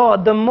fear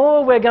God, the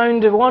more we're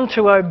going to want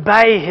to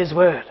obey His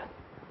word.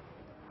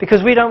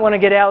 Because we don't want to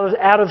get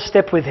out of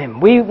step with Him.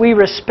 We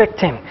respect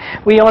Him.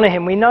 We honour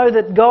Him. We know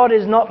that God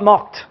is not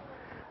mocked.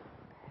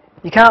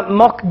 You can't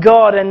mock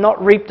God and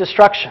not reap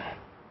destruction.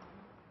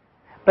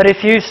 But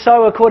if you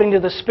sow according to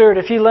the Spirit,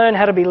 if you learn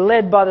how to be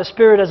led by the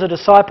Spirit as a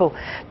disciple,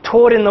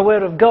 taught in the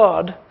Word of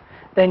God,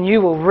 then you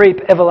will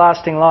reap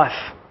everlasting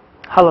life.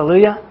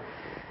 Hallelujah.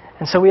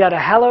 And so we are to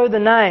hallow the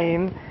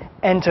name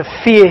and to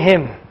fear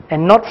Him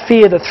and not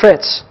fear the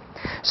threats.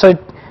 So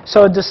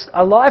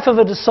a life of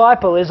a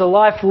disciple is a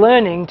life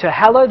learning to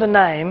hallow the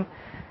name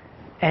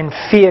and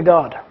fear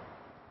God.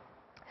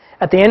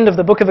 At the end of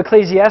the book of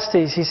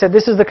Ecclesiastes, he said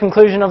this is the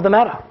conclusion of the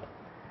matter.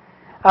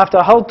 After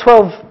a whole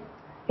 12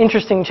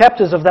 interesting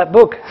chapters of that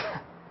book,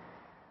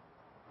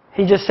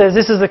 he just says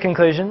this is the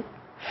conclusion.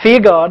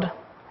 Fear God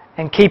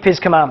and keep His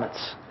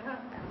commandments.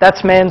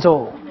 That's man's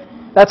all.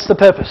 That's the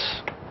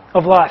purpose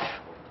of life.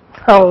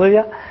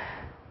 Hallelujah.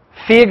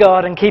 Fear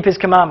God and keep His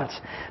commandments.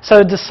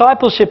 So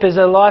discipleship is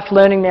a life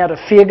learning now to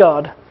fear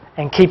God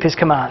and keep His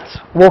commands.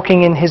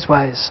 Walking in His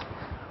ways.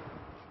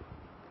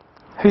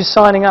 Who's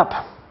signing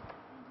up?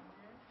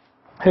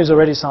 Who's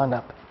already signed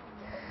up?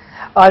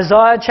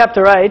 Isaiah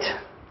chapter 8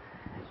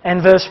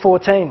 and verse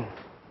 14.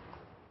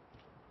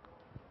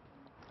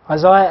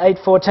 Isaiah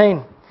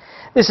 8:14.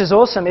 This is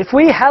awesome. If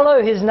we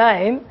hallow His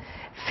name,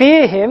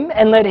 fear Him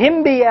and let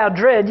Him be our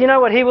dread, you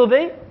know what He will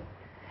be?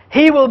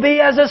 He will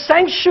be as a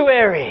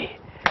sanctuary.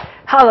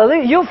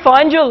 Hallelujah. You'll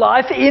find your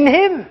life in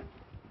Him.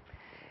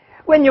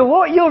 When you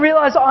walk, you'll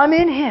realise I'm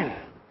in Him.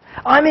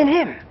 I'm in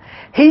Him.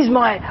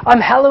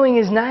 I'm hallowing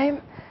His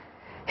name.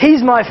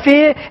 He's my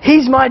fear.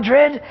 He's my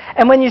dread.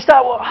 And when you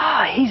start,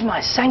 He's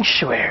my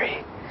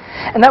sanctuary.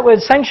 And that word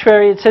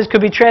sanctuary, it says,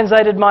 could be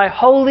translated my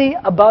holy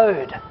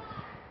abode.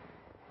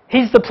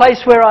 He's the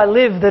place where I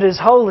live that is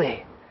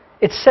holy.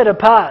 It's set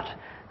apart.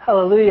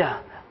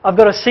 Hallelujah. I've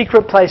got a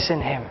secret place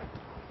in Him.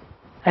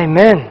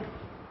 Amen.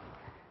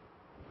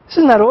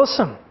 Isn't that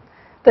awesome?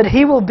 That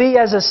He will be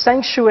as a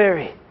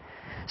sanctuary.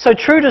 So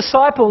true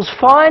disciples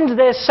find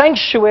their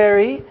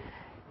sanctuary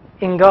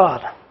in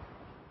God.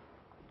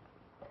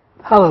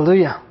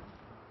 Hallelujah.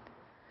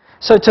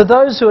 So to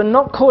those who are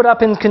not caught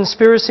up in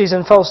conspiracies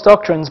and false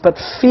doctrines, but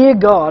fear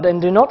God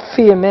and do not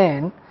fear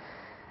man,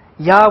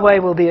 Yahweh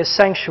will be a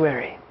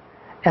sanctuary,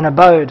 an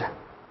abode.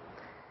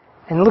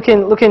 And look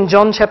in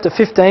John chapter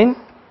 15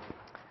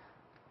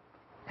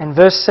 and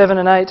verse 7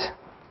 and 8.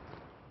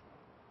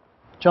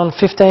 John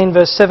 15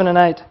 verse 7 and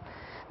 8.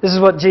 This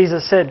is what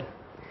Jesus said.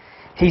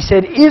 He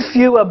said, if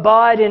you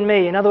abide in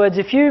me, in other words,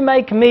 if you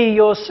make me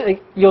your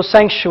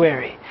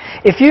sanctuary,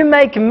 if you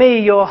make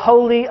me your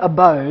holy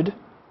abode,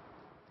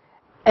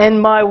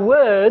 and my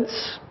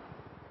words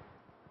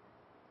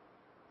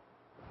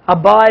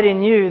abide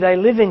in you, they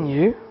live in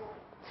you,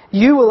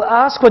 you will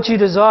ask what you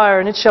desire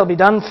and it shall be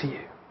done for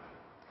you.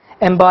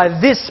 And by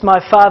this my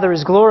Father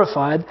is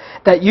glorified,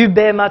 that you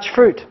bear much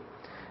fruit.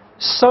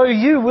 So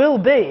you will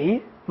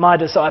be my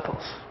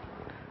disciples.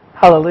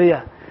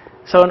 Hallelujah.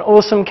 So an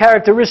awesome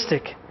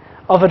characteristic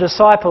of a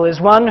disciple is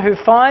one who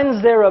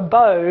finds their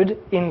abode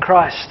in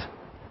Christ.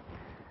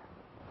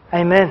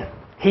 Amen.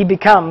 He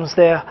becomes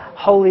their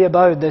holy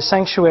abode, their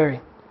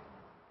sanctuary.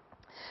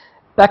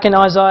 Back in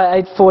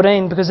Isaiah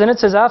 8:14, because then it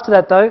says after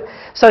that though,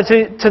 so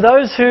to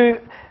those who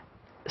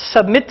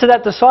submit to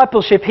that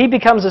discipleship, He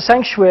becomes a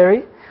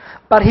sanctuary.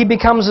 but he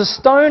becomes a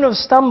stone of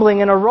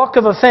stumbling and a rock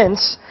of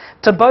offence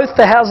to both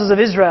the houses of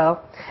Israel,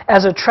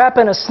 as a trap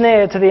and a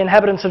snare to the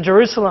inhabitants of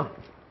Jerusalem.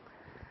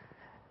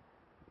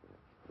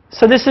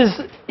 So this is,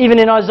 even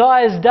in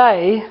Isaiah's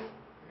day,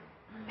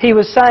 he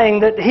was saying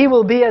that he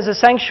will be as a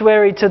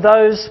sanctuary to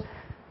those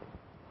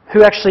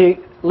who actually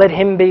let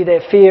him be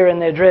their fear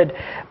and their dread.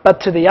 But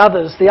to the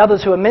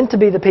others who are meant to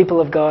be the people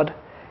of God,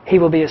 he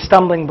will be a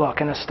stumbling block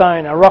and a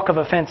stone, a rock of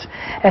offence.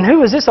 And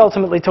who is this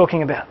ultimately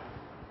talking about?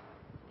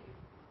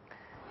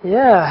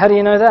 Yeah, how do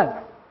you know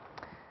that?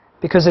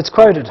 Because it's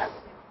quoted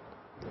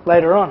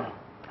later on.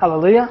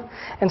 Hallelujah.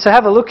 And so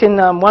have a look in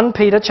 1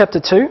 Peter chapter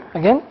 2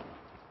 again.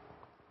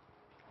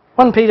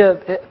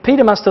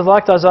 Peter must have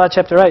liked Isaiah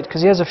chapter 8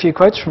 because he has a few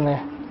quotes from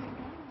there.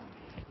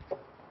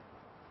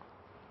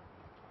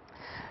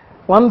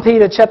 1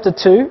 Peter chapter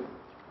 2,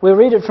 we'll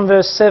read it from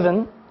verse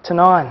 7 to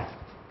 9.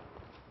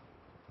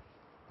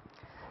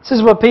 This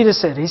is what Peter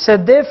said. He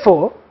said,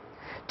 "Therefore,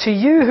 to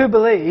you who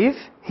believe,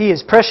 he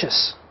is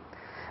precious.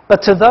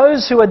 But to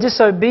those who are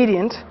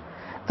disobedient,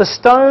 the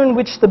stone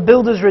which the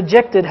builders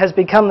rejected has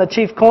become the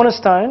chief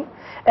cornerstone,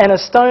 and a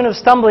stone of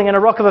stumbling and a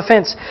rock of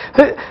offence."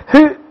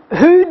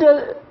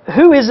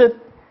 Who is it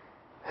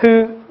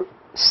who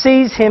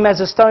sees him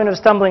as a stone of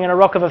stumbling and a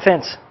rock of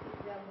offence?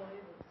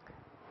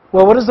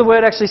 Well, what does the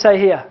word actually say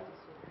here?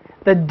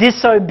 The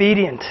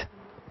disobedient.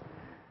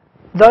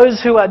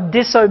 Those who are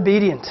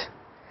disobedient.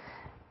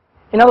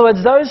 In other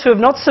words, those who have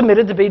not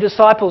submitted to be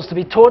disciples, to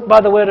be taught by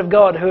the Word of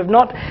God, who have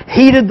not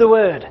heeded the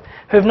Word,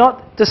 who have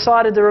not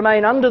decided to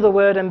remain under the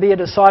Word and be a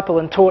disciple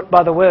and taught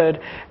by the Word,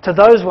 to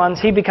those ones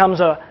he becomes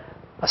a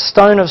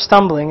stone of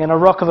stumbling and a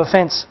rock of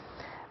offence.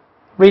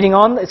 Reading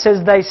on, it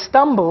says, "They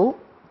stumble,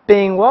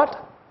 being" what?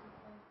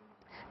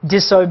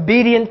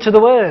 "Disobedient to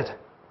the Word,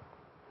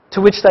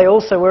 to which they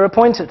also were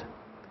appointed.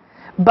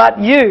 But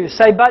you,"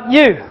 say, "but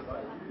you."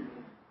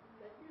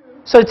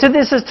 So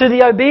this is to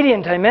the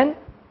obedient, amen?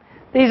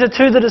 These are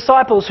to the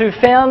disciples who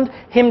found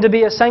him to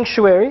be a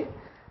sanctuary.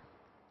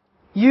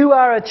 You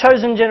are a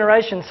chosen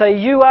generation. Say,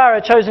 "You are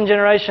a chosen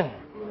generation."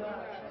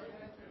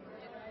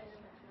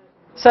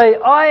 Say,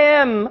 "I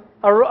am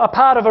a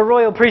part of a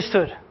royal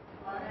priesthood."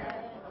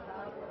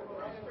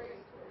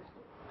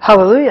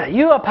 Hallelujah.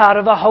 You are part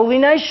of a holy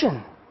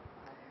nation.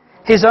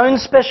 His own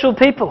special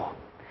people.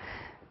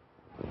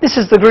 This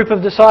is the group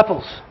of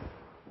disciples.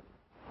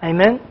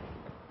 Amen.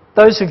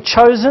 Those who've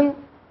chosen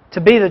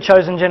to be the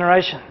chosen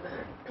generation.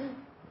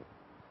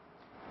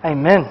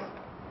 Amen.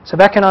 So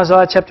back in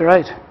Isaiah chapter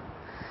 8.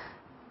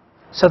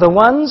 So the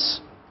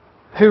ones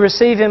who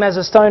receive him as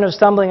a stone of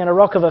stumbling and a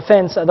rock of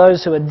offence are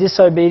those who are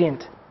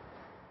disobedient.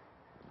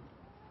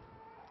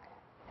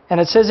 And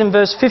it says in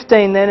verse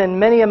 15 then, "And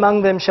many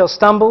among them shall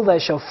stumble, they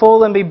shall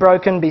fall and be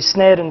broken, be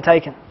snared and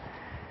taken."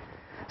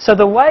 So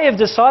the way of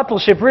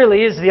discipleship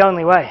really is the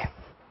only way.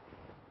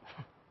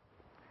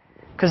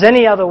 Because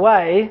any other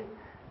way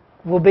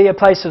will be a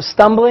place of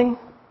stumbling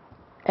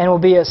and will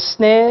be a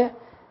snare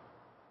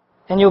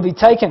and you'll be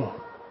taken.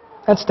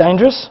 That's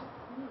dangerous.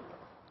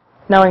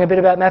 Knowing a bit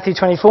about Matthew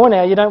 24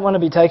 now, you don't want to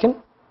be taken.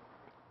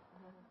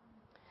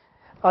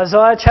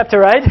 Isaiah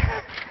chapter 8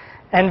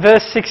 and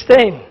verse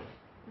 16.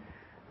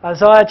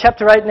 Isaiah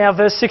chapter 8 now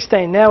verse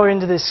 16. Now we're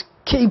into this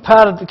key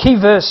part of the key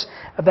verse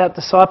about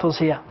disciples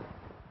here.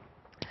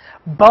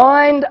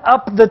 "Bind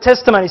up the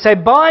testimony." Say,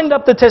 "Bind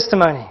up the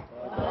testimony."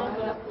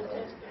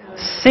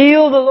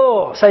 "Seal the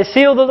law." Say,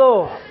 "Seal the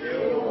law."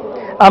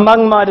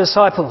 "Among my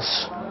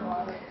disciples."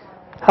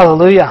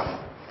 Hallelujah.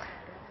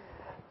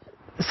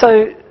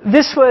 So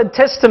this word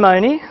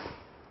testimony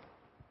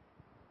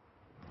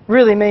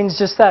really means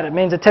just that. It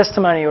means a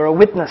testimony or a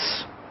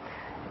witness.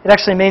 It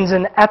actually means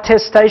an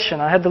attestation.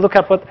 I had to look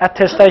up what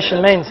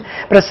attestation means.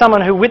 But it's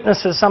someone who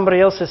witnesses somebody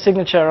else's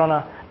signature on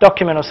a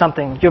document or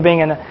something.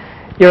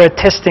 You're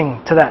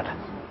attesting to that.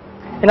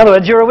 In other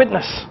words, you're a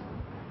witness.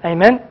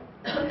 Amen?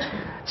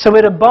 So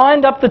we're to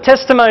bind up the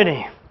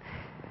testimony.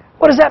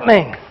 What does that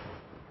mean?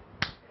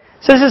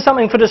 So this is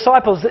something for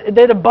disciples.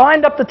 They're to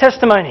bind up the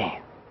testimony.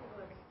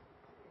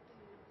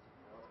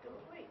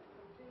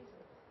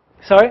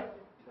 Sorry?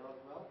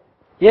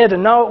 Yeah, to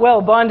know it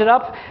well, bind it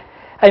up.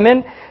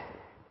 Amen?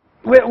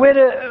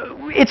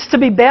 It's to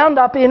be bound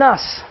up in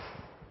us.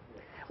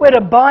 We're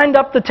to bind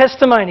up the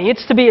testimony.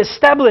 It's to be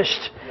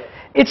established.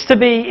 It's to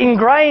be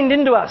ingrained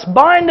into us.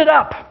 Bind it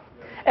up.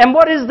 And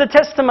what is the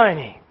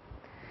testimony?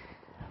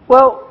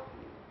 Well,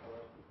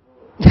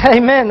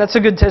 amen, that's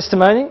a good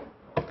testimony.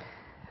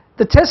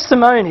 The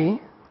testimony,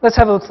 let's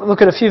have a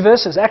look at a few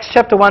verses. Acts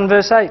chapter 1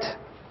 verse 8.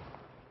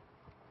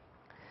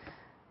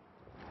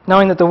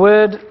 Knowing that the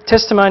word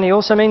testimony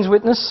also means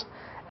witness.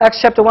 Acts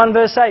chapter 1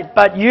 verse 8.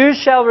 "But you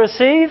shall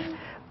receive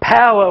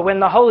power when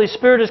the Holy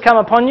Spirit has come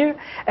upon you,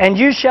 and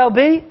you shall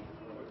be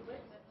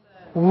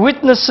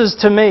witnesses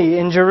to me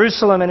in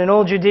Jerusalem and in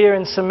all Judea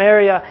and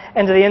Samaria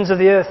and to the ends of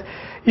the earth.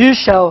 You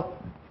shall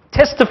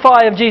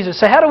testify of Jesus."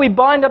 So how do we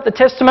bind up the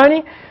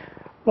testimony?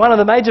 One of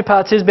the major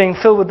parts is being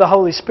filled with the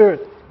Holy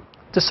Spirit.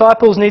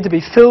 Disciples need to be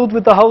filled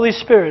with the Holy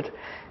Spirit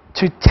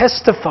to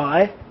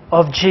testify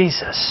of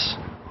Jesus.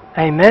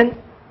 Amen?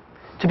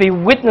 to be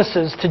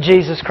witnesses to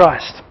Jesus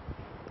Christ.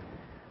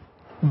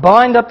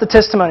 Bind up the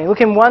testimony.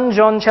 Look in 1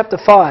 John chapter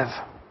 5.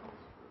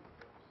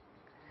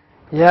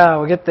 Yeah,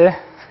 we'll get there.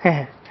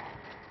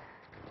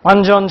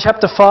 1 John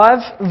chapter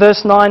 5,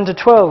 verse 9 to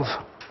 12.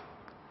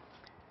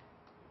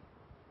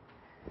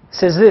 It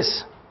says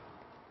this.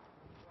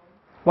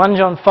 1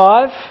 John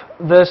 5,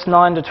 verse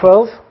 9 to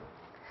 12. It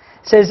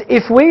says,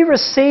 "If we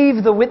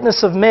receive the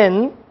witness of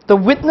men, the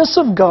witness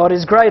of God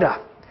is greater.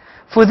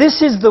 For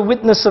this is the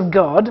witness of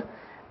God,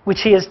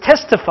 which he has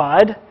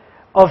testified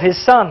of his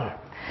Son."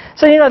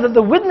 So you know that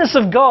the witness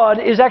of God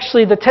is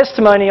actually the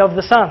testimony of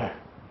the Son.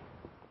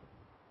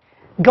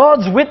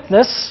 God's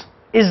witness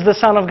is the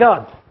Son of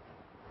God.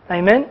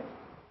 Amen?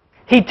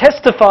 He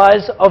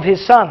testifies of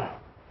his Son.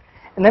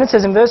 And then it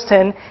says in verse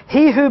 10,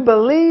 "He who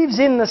believes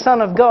in the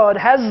Son of God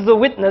has the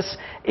witness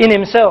in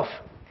himself."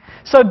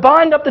 So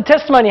bind up the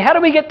testimony. How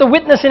do we get the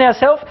witness in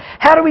ourselves?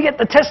 How do we get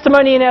the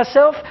testimony in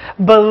ourselves?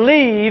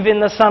 Believe in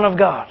the Son of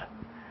God.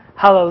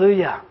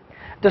 Hallelujah.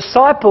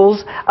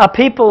 Disciples are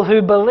people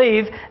who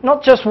believe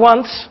not just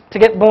once to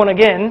get born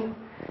again,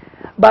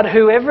 but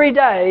who every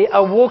day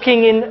are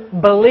walking in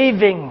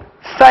believing,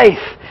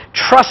 faith,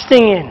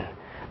 trusting in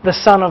the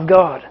Son of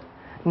God,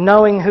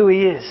 knowing who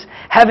He is,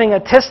 having a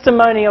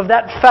testimony of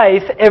that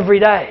faith every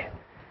day.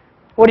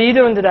 What are you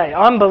doing today?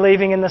 I'm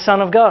believing in the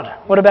Son of God.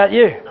 What about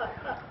you?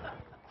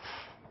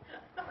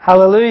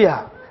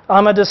 Hallelujah.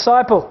 I'm a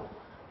disciple.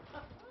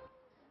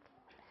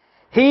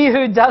 He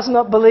who does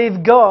not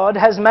believe God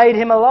has made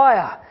him a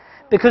liar,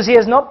 because he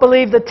has not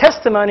believed the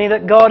testimony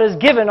that God has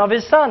given of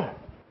His Son.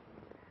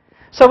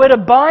 So we're to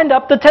bind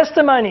up the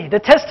testimony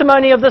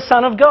of the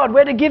Son of God.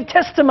 We're to give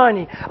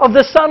testimony of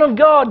the Son of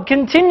God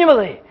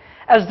continually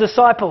as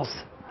disciples.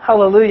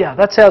 Hallelujah.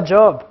 That's our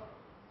job.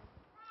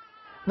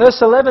 Verse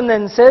 11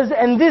 then says,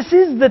 "And this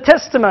is the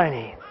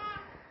testimony."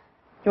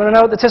 You want to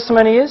know what the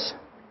testimony is?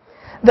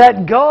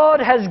 That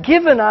God has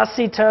given us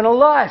eternal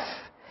life.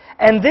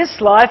 And this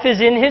life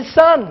is in His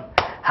Son.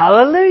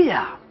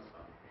 Hallelujah.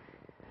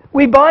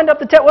 We bind up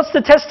what's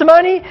the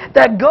testimony?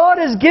 That God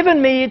has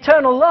given me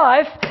eternal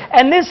life,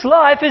 and this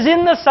life is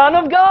in the Son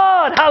of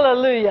God.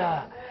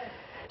 Hallelujah.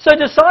 So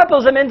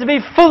disciples are meant to be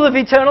full of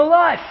eternal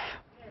life.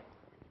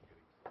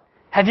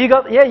 Have you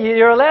got... Yeah,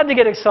 you're allowed to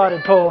get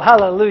excited, Paul.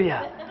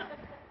 Hallelujah.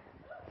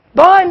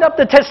 Bind up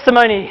the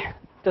testimony,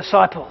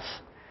 disciples.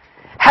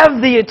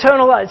 Have the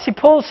eternal life. See,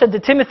 Paul said to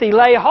Timothy,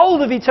 lay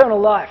hold of eternal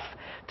life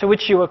to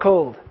which you were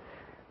called.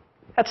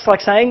 That's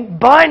like saying,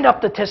 bind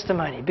up the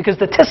testimony, because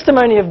the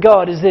testimony of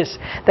God is this,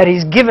 that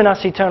He's given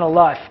us eternal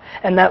life,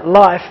 and that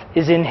life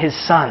is in His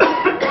Son.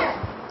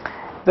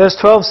 Verse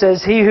 12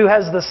 says, "He who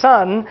has the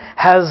Son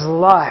has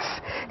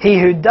life. He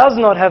who does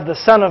not have the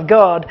Son of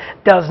God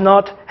does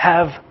not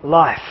have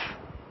life."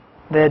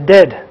 They're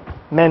dead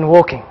men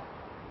walking.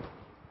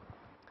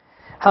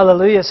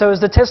 Hallelujah. So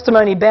is the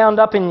testimony bound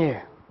up in you?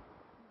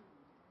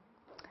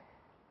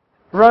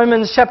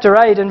 Romans chapter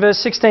 8 and verse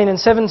 16 and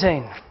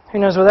 17. Who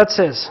knows what that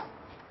says?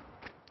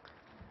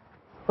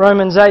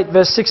 Romans 8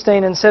 verse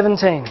 16 and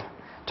 17.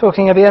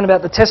 Talking again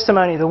about the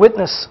testimony, the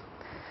witness.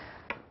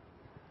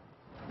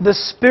 "The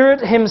Spirit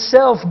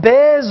Himself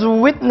bears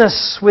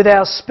witness with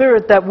our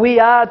spirit that we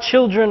are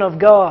children of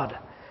God.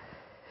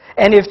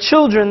 And if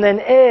children, then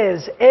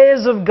heirs,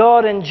 heirs of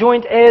God and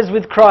joint heirs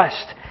with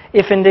Christ,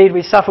 if indeed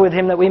we suffer with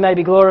Him, that we may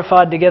be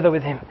glorified together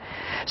with Him."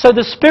 So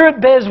the Spirit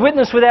bears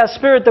witness with our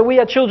spirit that we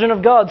are children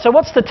of God. So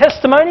what's the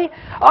testimony?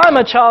 I'm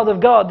a child of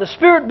God. The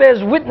Spirit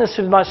bears witness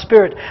with my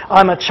spirit.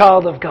 I'm a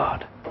child of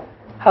God.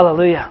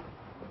 Hallelujah.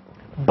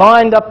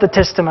 Bind up the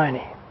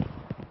testimony.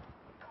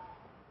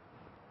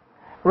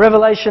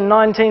 Revelation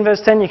 19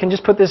 verse 10. You can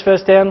just put this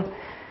verse down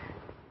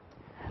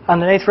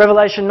underneath.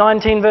 Revelation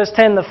 19 verse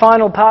 10. The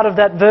final part of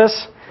that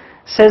verse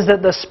says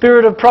that the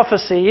spirit of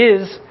prophecy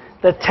is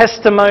the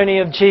testimony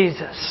of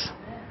Jesus.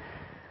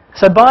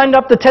 So bind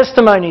up the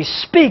testimony.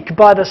 Speak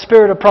by the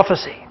spirit of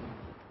prophecy.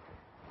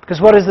 Because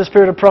what is the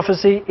spirit of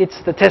prophecy?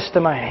 It's the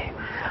testimony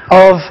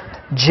of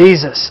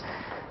Jesus.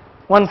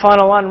 One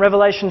final one,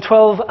 Revelation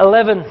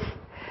 12:11.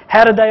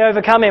 How did they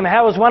overcome Him?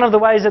 How was one of the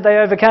ways that they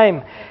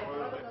overcame?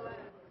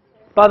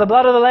 By the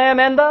blood of the Lamb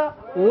and the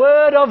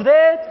word of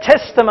their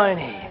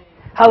testimony.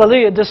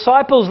 Hallelujah.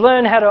 Disciples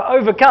learn how to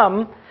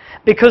overcome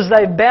because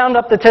they've bound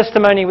up the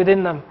testimony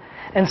within them.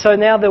 And so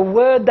now the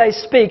word they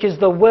speak is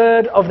the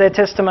word of their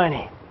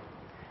testimony.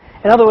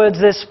 In other words,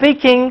 they're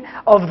speaking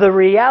of the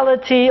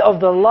reality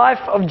of the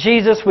life of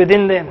Jesus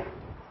within them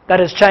that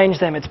has changed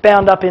them. It's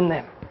bound up in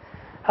them.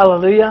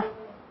 Hallelujah.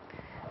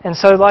 And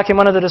so like in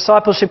one of the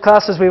discipleship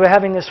classes we were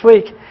having this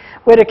week,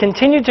 we're to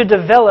continue to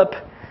develop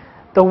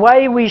the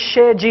way we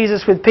share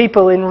Jesus with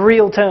people in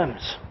real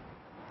terms.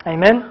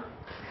 Amen?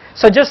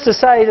 So just to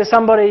say to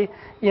somebody,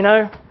 you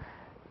know,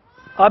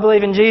 I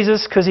believe in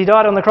Jesus because He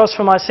died on the cross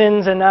for my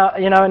sins and now,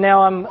 you know,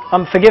 now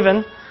I'm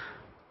forgiven.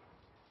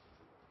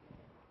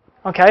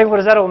 Okay, what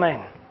does that all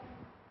mean?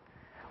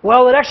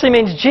 Well, it actually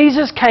means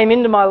Jesus came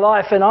into my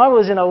life and I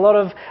was in a lot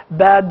of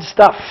bad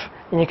stuff.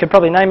 And you could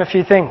probably name a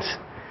few things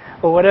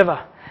or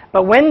whatever.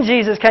 But when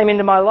Jesus came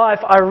into my life,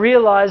 I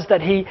realized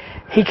that He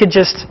could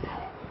just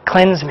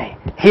cleanse me,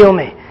 heal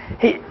me.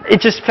 It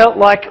just felt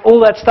like all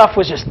that stuff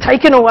was just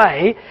taken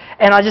away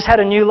and I just had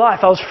a new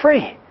life. I was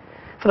free.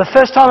 For the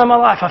first time in my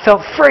life, I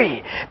felt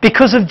free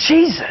because of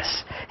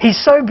Jesus.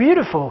 He's so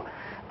beautiful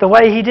the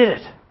way He did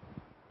it.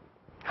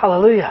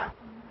 Hallelujah.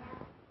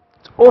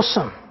 It's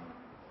awesome.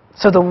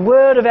 So the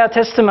word of our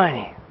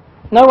testimony,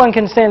 no one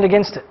can stand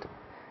against it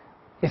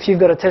if you've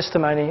got a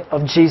testimony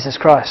of Jesus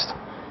Christ.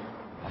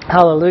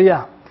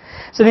 Hallelujah.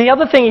 So the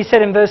other thing He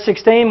said in verse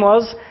 16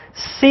 was,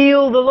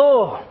 seal the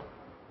law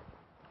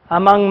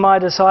among my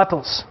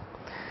disciples.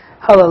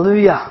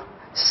 Hallelujah.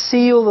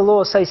 Seal the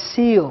law. Say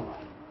seal.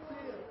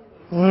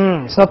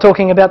 It's not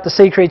talking about the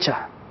sea creature.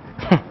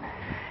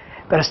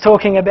 But it's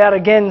talking about,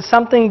 again,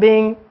 something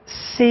being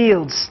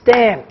sealed,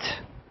 stamped.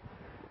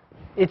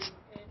 It's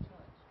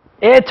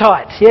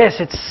airtight. Yes,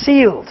 it's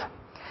sealed.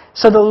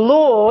 So the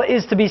law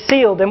is to be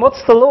sealed. And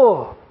what's the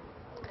law?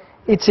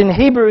 It's in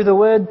Hebrew the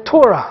word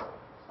Torah.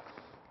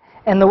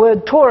 And the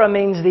word Torah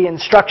means the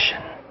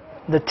instruction,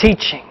 the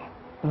teaching,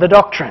 the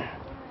doctrine.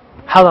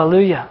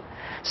 Hallelujah.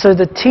 So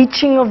the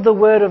teaching of the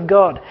Word of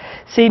God.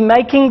 See,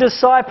 making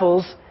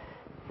disciples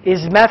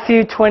is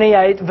Matthew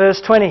 28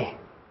 verse 20.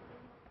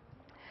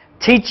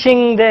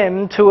 Teaching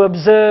them to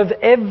observe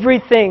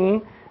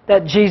everything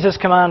that Jesus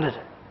commanded.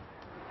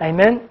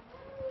 Amen?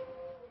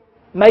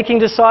 Making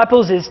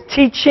disciples is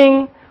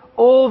teaching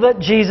all that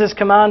Jesus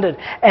commanded.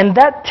 And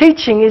that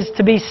teaching is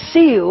to be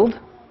sealed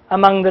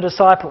among the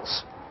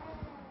disciples.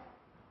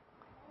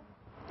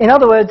 In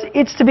other words,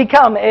 it's to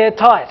become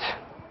airtight.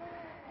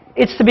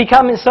 It's to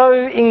become so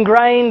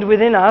ingrained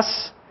within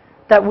us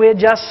that we're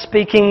just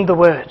speaking the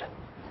word.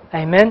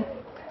 Amen?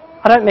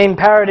 I don't mean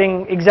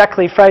parroting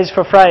exactly phrase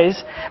for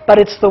phrase, but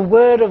it's the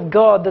word of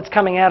God that's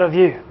coming out of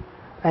you.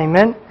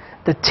 Amen?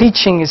 The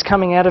teaching is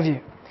coming out of you.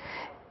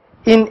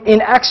 In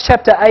Acts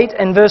chapter 8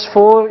 and verse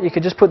 4, you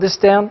could just put this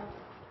down.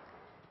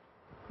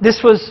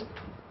 This was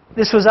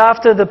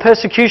after the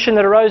persecution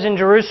that arose in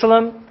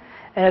Jerusalem.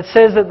 And it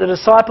says that the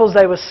disciples,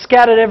 they were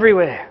scattered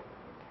everywhere,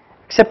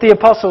 except the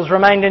apostles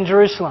remained in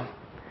Jerusalem.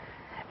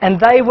 And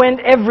they went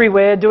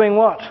everywhere doing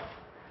what?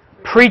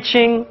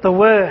 Preaching the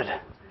word.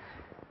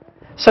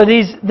 So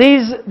these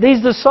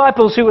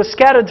disciples who were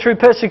scattered through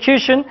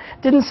persecution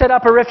didn't set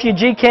up a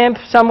refugee camp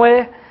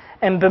somewhere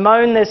and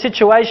bemoan their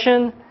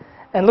situation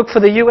and look for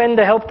the UN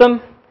to help them.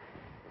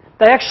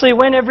 They actually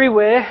went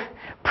everywhere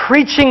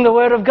preaching the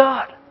word of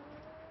God.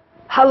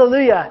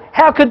 Hallelujah.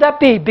 How could that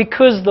be?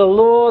 Because the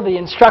law, the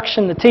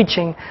instruction, the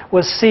teaching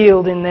was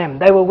sealed in them.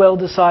 They were well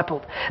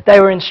discipled. They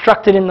were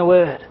instructed in the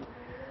word.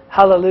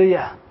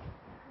 Hallelujah.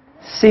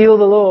 Seal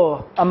the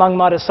law among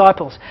my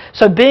disciples.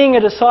 So being a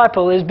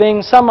disciple is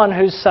being someone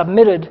who's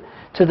submitted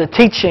to the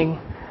teaching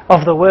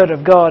of the word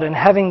of God and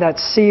having that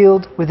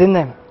sealed within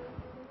them.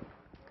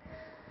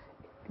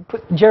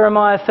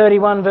 Jeremiah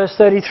 31 verse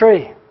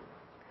 33.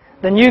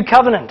 The new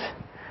covenant.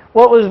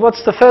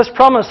 What's the first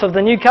promise of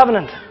the new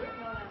covenant?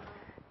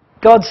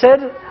 God said,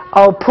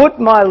 I'll put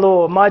my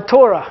law, my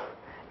Torah,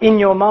 in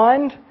your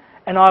mind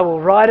and I will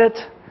write it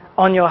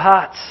on your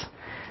hearts.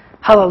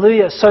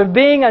 Hallelujah. So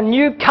being a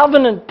new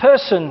covenant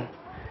person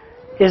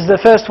is the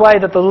first way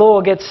that the law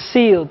gets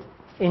sealed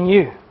in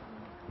you.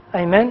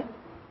 Amen?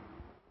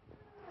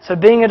 So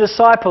being a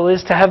disciple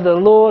is to have the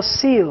law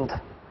sealed,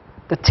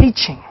 the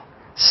teaching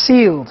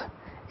sealed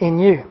in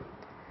you.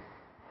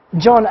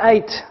 John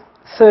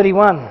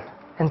 8:31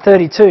 and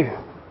 32.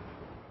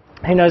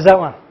 Who knows that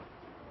one?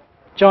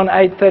 John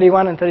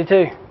 8:31 and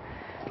 32.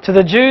 To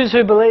the Jews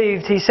who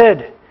believed, He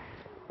said,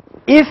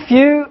 if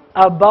you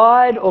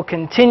abide or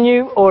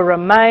continue or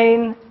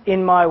remain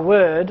in my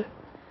word,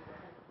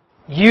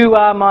 you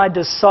are my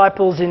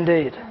disciples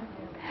indeed.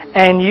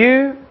 And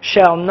you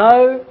shall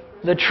know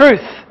the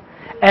truth,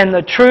 and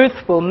the truth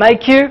will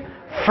make you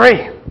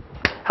free.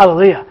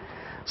 Hallelujah.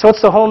 So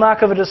what's the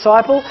hallmark of a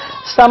disciple?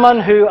 Someone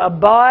who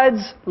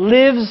abides,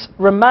 lives,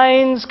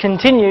 remains,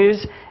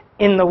 continues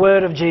in the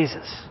word of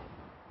Jesus.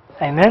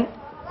 Amen?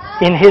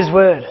 In His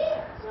word.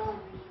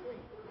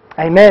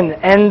 Amen.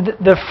 And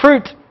the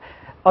fruit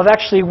of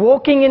actually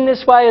walking in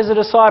this way as a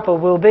disciple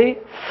will be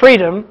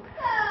freedom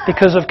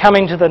because of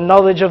coming to the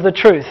knowledge of the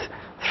truth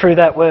through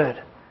that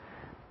word.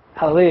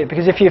 Hallelujah.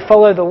 Because if you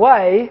follow the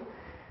way,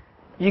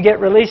 you get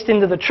released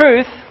into the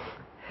truth,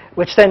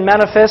 which then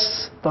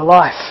manifests the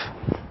life.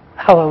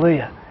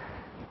 Hallelujah.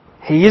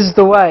 He is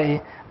the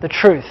way, the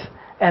truth,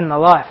 and the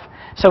life.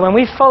 So when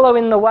we follow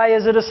in the way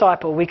as a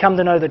disciple, we come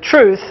to know the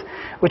truth,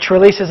 which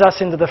releases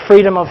us into the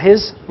freedom of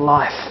His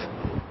life.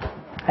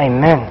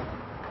 Amen.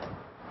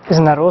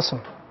 Isn't that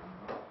awesome?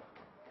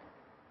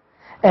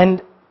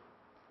 And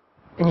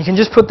you can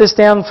just put this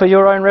down for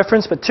your own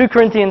reference, but 2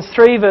 Corinthians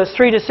 3 verse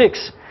 3 to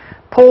 6,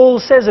 Paul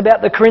says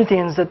about the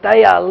Corinthians that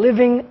they are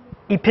living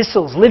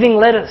epistles, living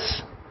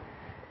letters.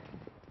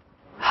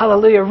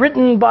 Hallelujah.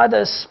 Written by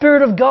the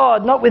Spirit of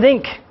God, not with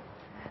ink.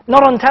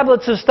 Not on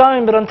tablets of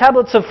stone, but on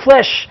tablets of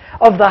flesh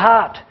of the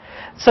heart.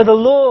 So the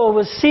law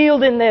was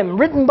sealed in them,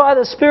 written by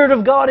the Spirit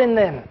of God in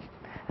them.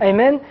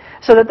 Amen?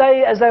 So that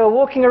they, as they were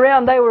walking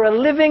around, they were a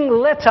living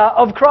letter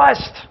of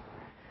Christ.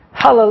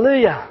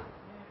 Hallelujah.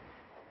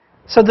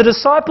 So the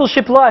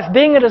discipleship life,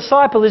 being a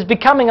disciple, is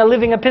becoming a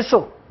living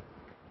epistle.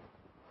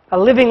 A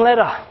living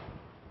letter.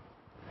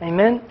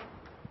 Amen?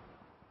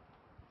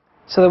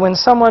 So that when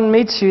someone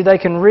meets you, they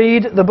can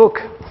read the book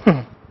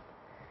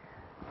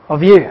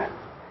of you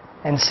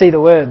and see the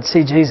Word,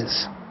 see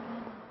Jesus.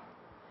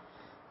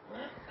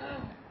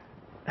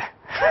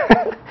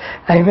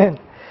 Amen.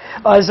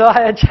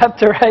 Isaiah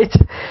chapter 8.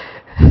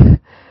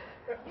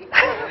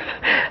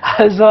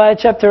 Isaiah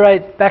chapter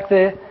 8, back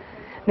there.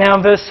 Now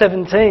in verse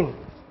 17.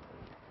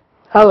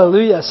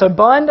 Hallelujah. So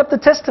bind up the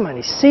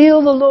testimony.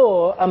 Seal the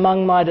law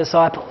among my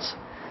disciples.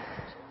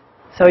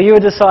 So are you a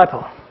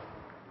disciple?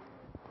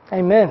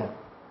 Amen.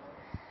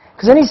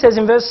 Because then he says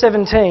in verse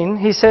 17,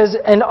 he says,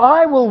 and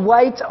I will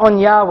wait on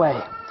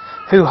Yahweh,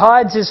 who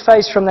hides his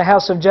face from the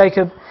house of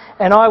Jacob,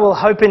 and I will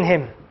hope in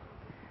him.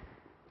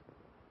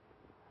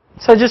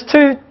 So just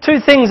two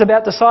things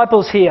about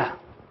disciples here.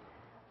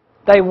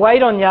 They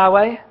wait on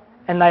Yahweh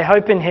and they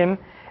hope in him,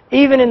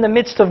 even in the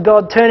midst of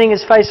God turning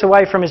his face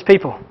away from his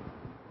people.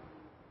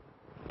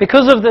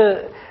 Because of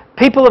the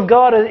people of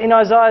God in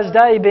Isaiah's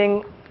day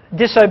being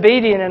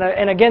disobedient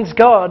and against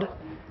God,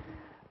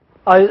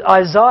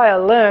 Isaiah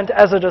learned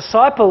as a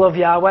disciple of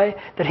Yahweh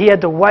that he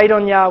had to wait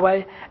on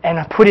Yahweh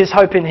and put his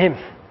hope in him.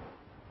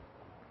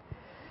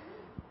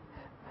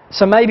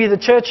 So maybe the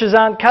churches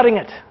aren't cutting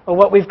it, or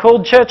what we've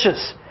called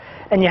churches,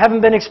 and you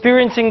haven't been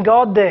experiencing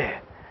God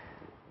there.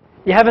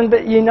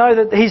 You know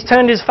that he's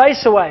turned his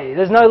face away.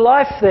 There's no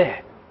life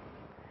there.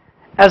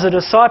 As a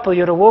disciple,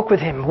 you're to walk with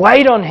him,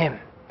 wait on him,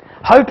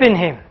 hope in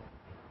him.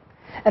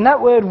 And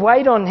that word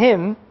wait on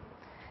him,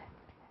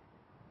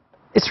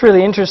 it's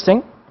really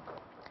interesting.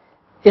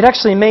 It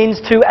actually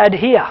means to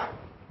adhere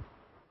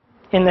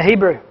in the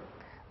Hebrew.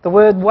 The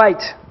word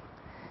wait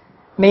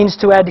means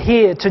to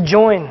adhere, to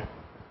join.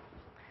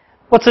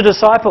 What's a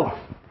disciple?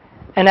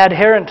 An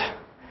adherent.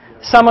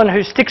 Someone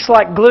who sticks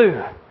like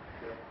glue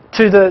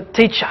to the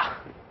teacher.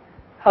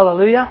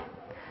 Hallelujah.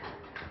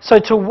 So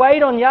to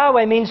wait on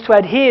Yahweh means to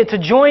adhere, to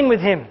join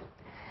with him.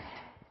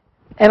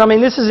 And I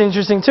mean, this is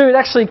interesting too. It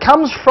actually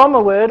comes from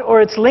a word,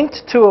 or it's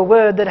linked to a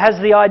word that has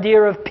the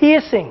idea of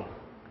piercing.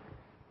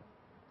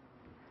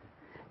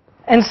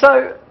 And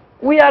so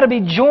we are to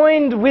be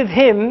joined with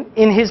him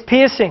in his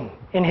piercing,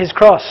 in his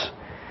cross.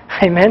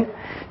 Amen.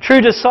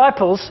 True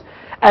disciples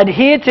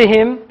adhere to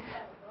him,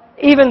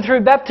 even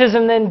through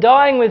baptism, then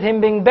dying with him,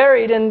 being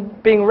buried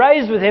and being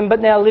raised with him, but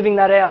now living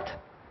that out.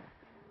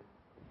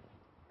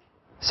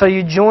 So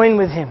you join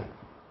with him.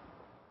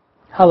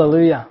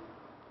 Hallelujah.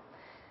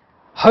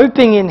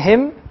 Hoping in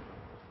him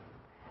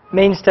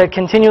means to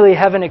continually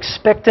have an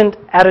expectant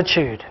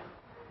attitude.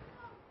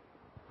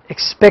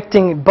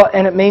 Expecting,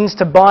 and it means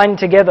to bind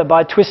together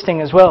by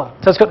twisting as well.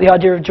 So it's got the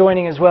idea of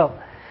joining as well.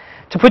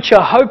 To put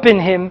your hope in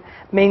him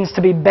means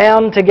to be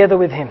bound together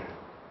with him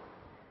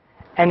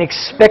and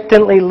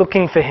expectantly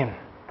looking for him.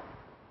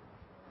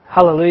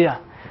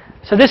 Hallelujah.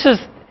 So this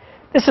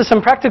is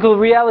some practical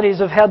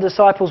realities of how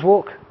disciples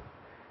walk.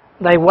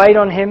 They wait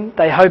on him,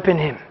 they hope in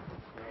him.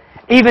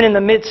 Even in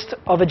the midst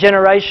of a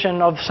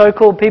generation of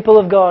so-called people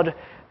of God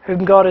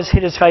whom God has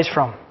hid his face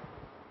from.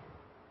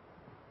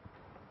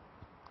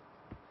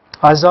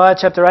 Isaiah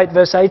chapter 8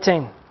 verse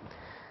 18.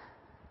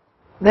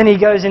 Then he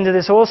goes into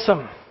this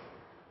awesome,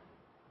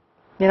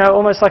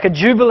 almost like a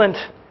jubilant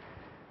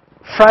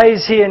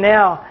phrase here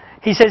now.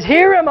 He says,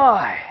 here am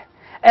I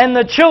and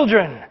the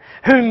children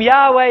whom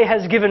Yahweh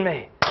has given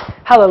me.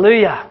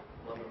 Hallelujah.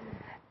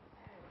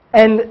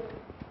 And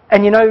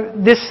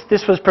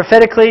this was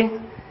prophetically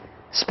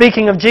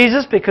speaking of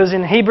Jesus, because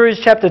in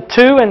Hebrews chapter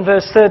 2 and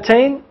verse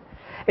 13,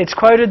 it's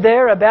quoted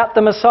there about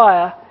the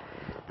Messiah,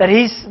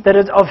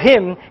 that of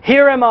him,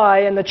 here am I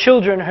and the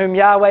children whom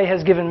Yahweh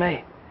has given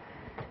me.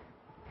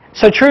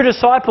 So true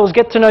disciples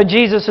get to know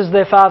Jesus as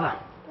their Father.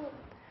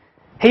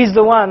 He's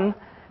the one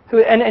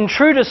who, and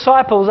true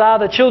disciples are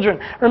the children.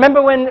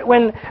 Remember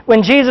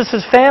when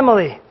Jesus'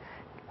 family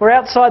were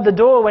outside the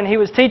door when he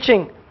was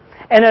teaching,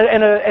 and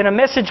a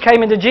message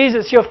came into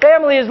Jesus, your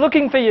family is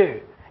looking for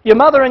you, your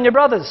mother and your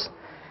brothers.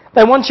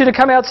 They want you to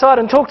come outside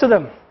and talk to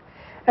them.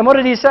 And what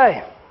did he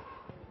say?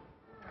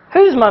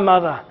 Who's my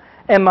mother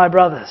and my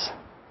brothers?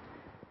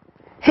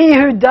 He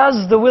who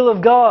does the will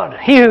of God.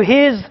 He who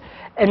hears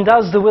and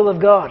does the will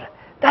of God.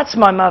 That's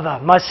my mother,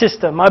 my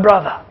sister, my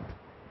brother.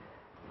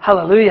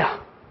 Hallelujah.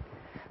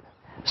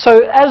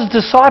 So as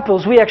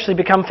disciples, we actually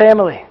become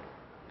family.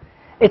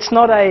 It's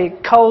not a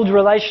cold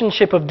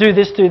relationship of do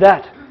this, do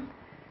that.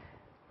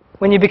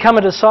 When you become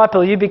a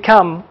disciple, you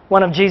become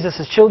one of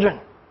Jesus' children.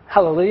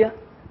 Hallelujah.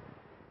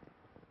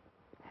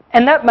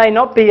 And that may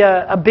not be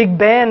a big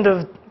band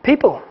of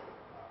people.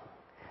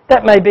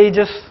 That may be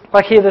just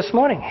like here this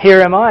morning. Here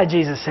am I,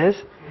 Jesus says,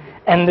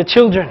 and the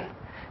children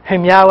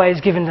whom Yahweh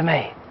has given to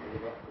me.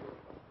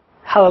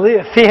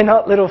 Hallelujah. Fear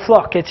not, little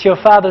flock. It's your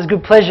Father's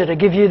good pleasure to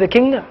give you the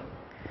kingdom.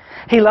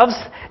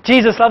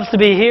 Jesus loves to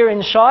be here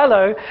in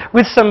Shiloh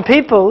with some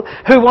people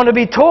who want to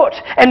be taught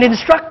and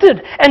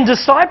instructed and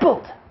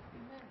discipled.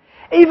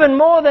 even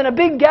more than a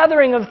big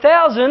gathering of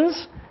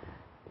thousands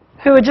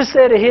who are just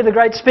there to hear the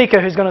great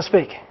speaker who's going to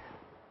speak.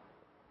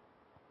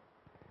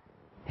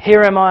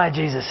 Here am I,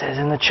 Jesus says,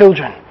 and the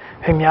children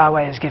whom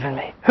Yahweh has given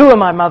me. Who are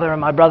my mother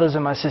and my brothers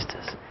and my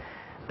sisters?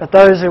 But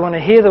those who want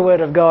to hear the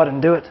word of God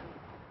and do it.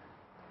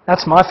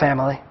 That's my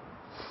family.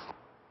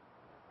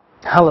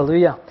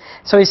 Hallelujah.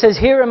 So he says,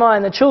 here am I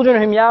and the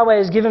children whom Yahweh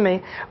has given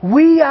me.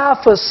 We are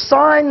for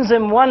signs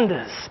and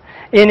wonders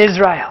in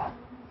Israel.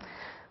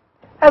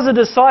 As a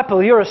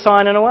disciple, you're a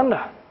sign and a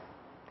wonder.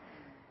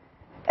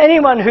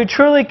 Anyone who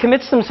truly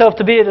commits themselves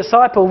to be a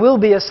disciple will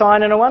be a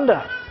sign and a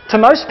wonder to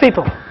most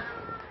people.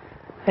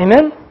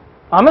 Amen?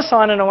 I'm a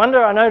sign and a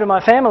wonder, I know, to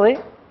my family.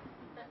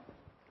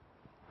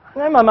 I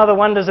know my mother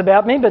wonders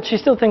about me, but she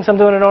still thinks I'm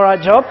doing an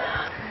alright job.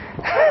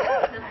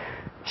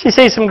 She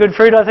sees some good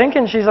fruit, I think,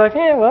 and she's like,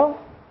 yeah, well,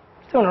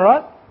 it's doing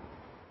alright.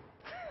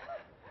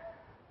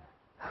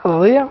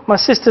 Hallelujah. My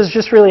sister's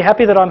just really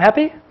happy that I'm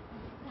happy.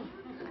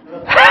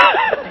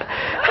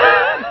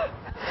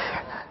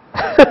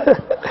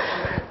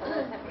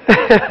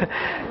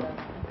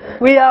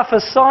 We are for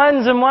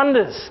signs and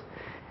wonders.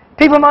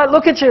 People might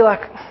look at you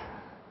like,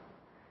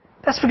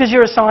 that's because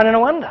you're a sign and a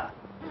wonder.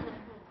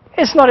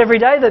 It's not every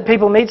day that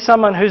people meet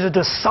someone who's a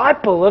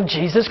disciple of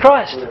Jesus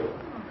Christ,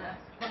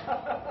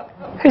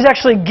 who's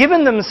actually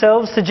given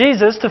themselves to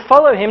Jesus to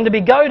follow Him, to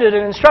be goaded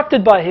and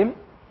instructed by Him.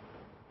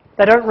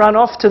 They don't run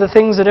off to the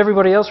things that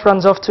everybody else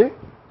runs off to.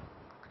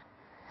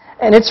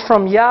 And it's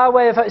from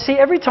Yahweh. See,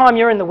 every time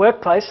you're in the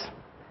workplace,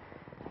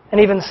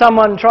 and even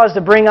someone tries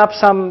to bring up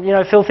some,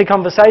 filthy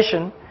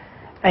conversation,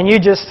 and you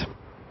just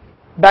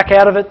back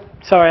out of it,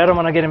 sorry, I don't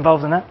want to get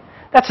involved in that.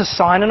 That's a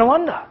sign and a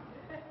wonder.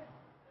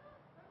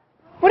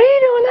 What are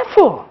you doing that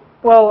for?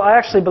 Well, I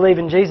actually believe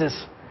in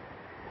Jesus,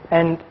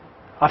 and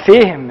I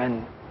fear Him,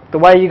 and the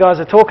way you guys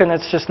are talking,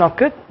 it's just not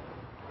good.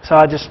 So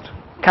I just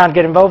can't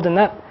get involved in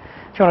that.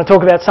 If you want to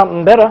talk about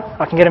something better,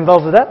 I can get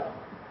involved with that.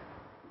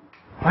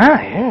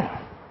 Wow, yeah.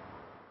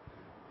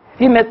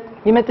 You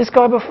met this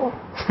guy before?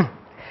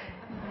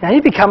 Now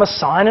you become a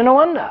sign and a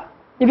wonder.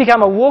 You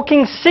become a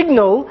walking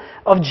signal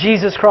of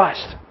Jesus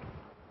Christ.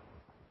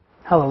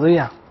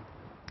 Hallelujah.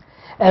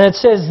 And it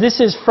says,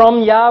 this is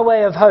from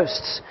Yahweh of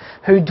hosts,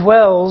 who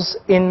dwells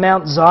in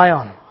Mount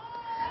Zion.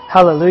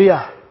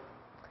 Hallelujah.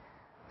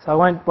 So I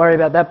won't worry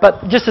about that.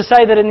 But just to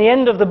say that in the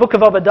end of the book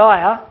of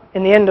Obadiah,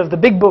 in the end of the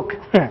big book,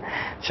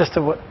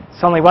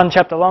 it's only one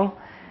chapter long,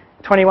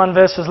 21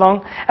 verses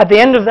long. At the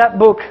end of that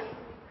book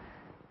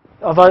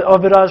of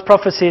Obadiah's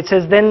prophecy, it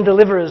says, then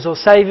deliverers or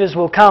saviours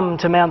will come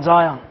to Mount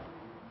Zion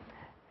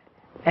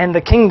and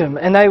the kingdom,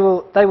 and they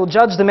will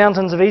judge the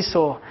mountains of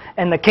Esau,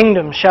 and the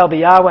kingdom shall be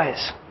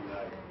Yahweh's.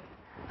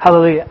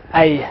 Hallelujah.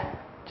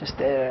 Just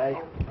there,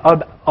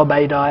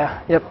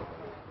 Obadiah. Yep.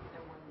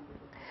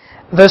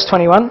 Verse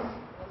 21.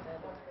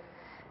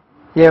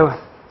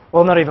 Yeah,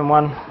 well, not even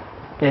one.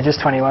 Yeah,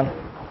 just 21.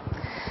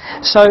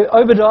 So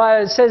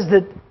Obadiah says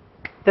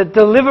that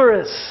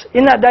deliverers,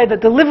 in that day,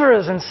 that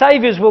deliverers and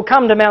saviours will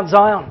come to Mount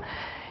Zion.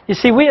 You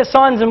see, we are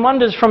signs and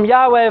wonders from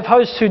Yahweh of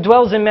hosts who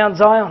dwells in Mount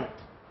Zion.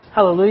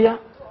 Hallelujah.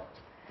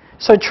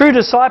 So true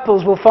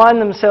disciples will find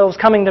themselves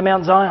coming to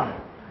Mount Zion.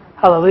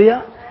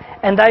 Hallelujah.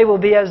 And they will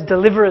be as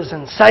deliverers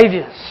and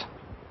saviours.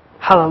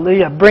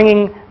 Hallelujah.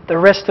 Bringing the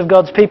rest of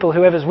God's people,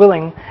 whoever's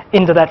willing,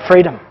 into that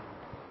freedom.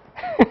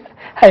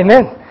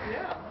 Amen.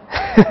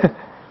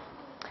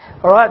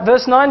 All right,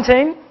 verse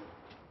 19.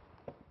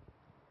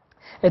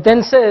 It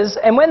then says,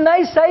 and when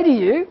they say to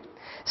you,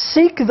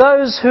 seek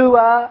those who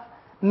are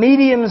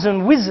mediums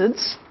and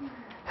wizards,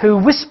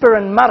 who whisper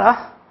and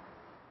mutter,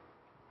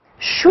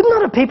 should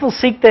not a people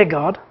seek their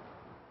God?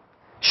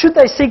 Should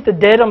they seek the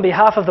dead on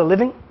behalf of the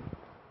living?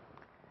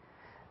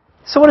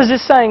 So what is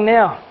this saying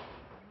now?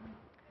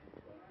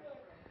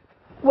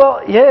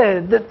 Well, yeah,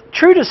 the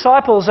true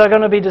disciples are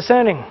going to be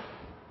discerning.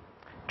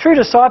 True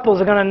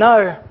disciples are going to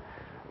know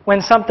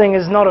when something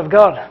is not of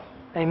God.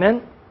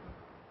 Amen?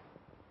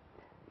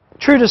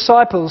 True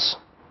disciples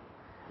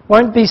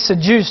won't be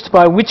seduced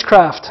by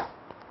witchcraft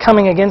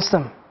coming against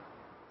them.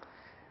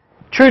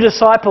 True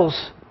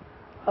disciples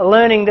are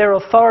learning their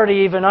authority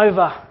even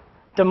over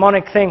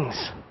demonic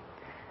things.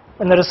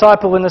 When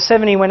the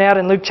 70 went out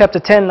in Luke chapter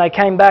 10, they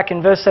came back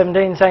in verse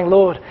 17 saying,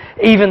 Lord,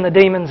 even the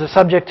demons are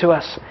subject to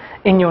us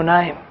in your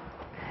name.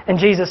 And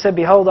Jesus said,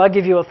 behold, I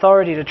give you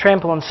authority to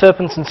trample on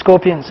serpents and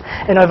scorpions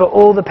and over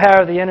all the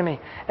power of the enemy,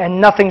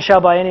 and nothing shall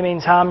by any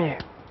means harm you.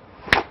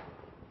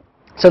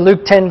 So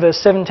Luke 10 verse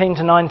 17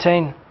 to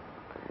 19.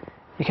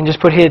 You can just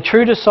put here,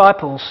 true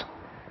disciples,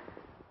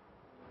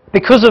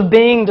 because of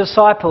being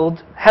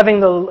discipled, having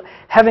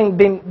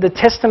been the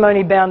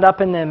testimony bound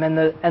up in them and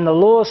the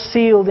law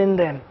sealed in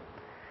them,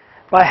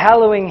 by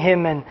hallowing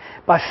Him and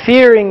by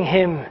fearing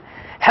Him,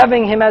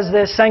 having Him as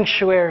their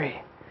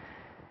sanctuary,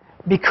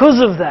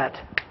 because of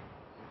that,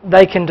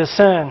 they can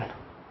discern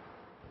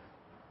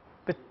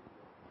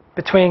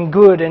between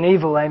good and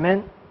evil,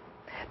 amen?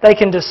 They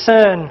can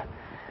discern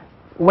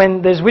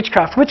when there's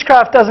witchcraft.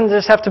 Witchcraft doesn't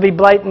just have to be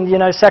blatant,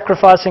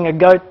 sacrificing a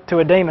goat to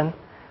a demon.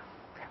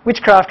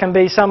 Witchcraft can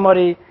be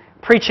somebody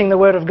preaching the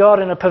Word of God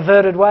in a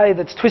perverted way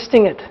that's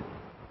twisting it.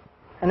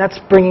 And that's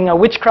bringing a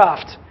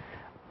witchcraft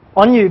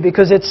on you,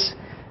 because it's,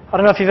 I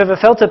don't know if you've ever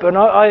felt it, but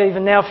I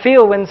even now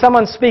feel when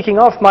someone's speaking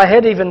off, my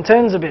head even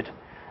turns a bit.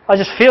 I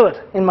just feel it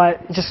in my,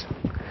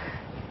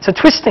 it's a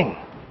twisting.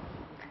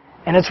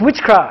 And it's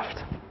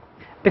witchcraft,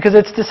 because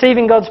it's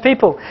deceiving God's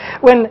people.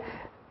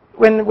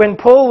 When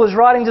Paul was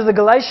writing to the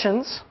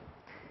Galatians,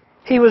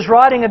 he was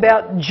writing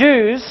about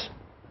Jews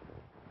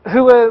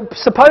who were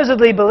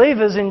supposedly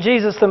believers in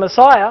Jesus the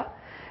Messiah,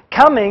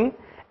 coming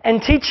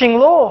and teaching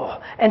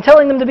law and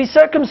telling them to be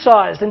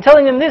circumcised and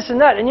telling them this and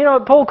that. And you know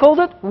what Paul called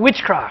it?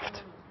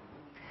 Witchcraft.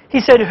 He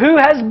said, who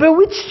has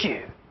bewitched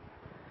you?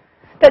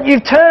 That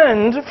you've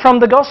turned from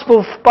the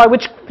gospel by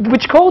which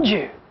called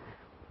you.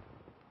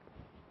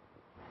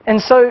 And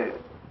so,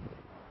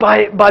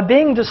 by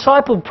being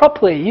discipled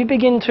properly, you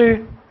begin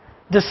to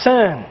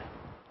discern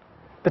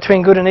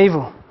between good and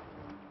evil.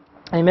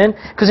 Amen?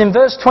 Because in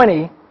verse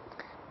 20,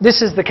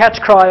 this is the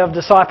catch cry of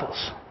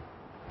disciples.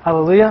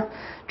 Hallelujah.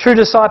 True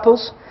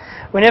disciples,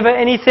 whenever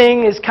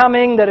anything is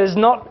coming that is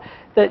not,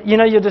 that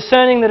you're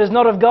discerning that is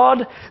not of God,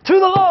 to the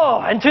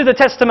law and to the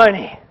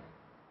testimony.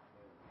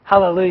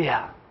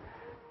 Hallelujah.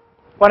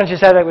 Why don't you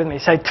say that with me?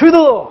 Say, to the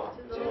law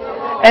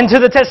and to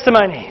the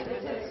testimony.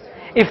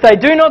 If they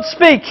do not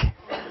speak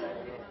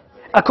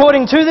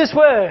according to this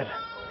word,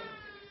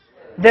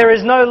 there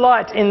is no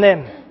light in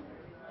them.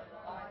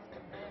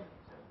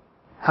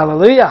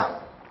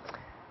 Hallelujah.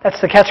 That's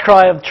the catch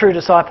cry of true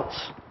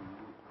disciples.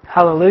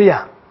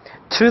 Hallelujah.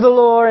 To the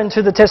law and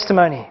to the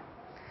testimony.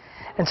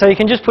 And so you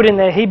can just put in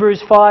there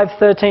Hebrews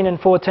 5:13 and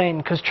 14,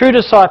 because true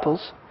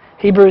disciples,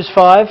 Hebrews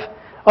 5,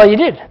 oh you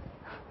did?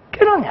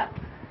 Good on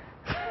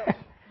you.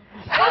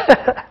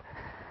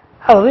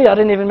 Hallelujah, I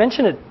didn't even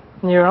mention it,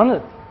 and you're on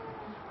it.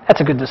 That's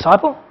a good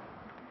disciple.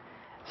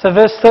 So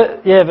verse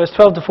 12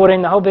 to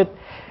 14, the whole bit,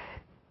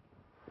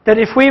 that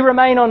if we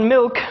remain on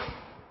milk,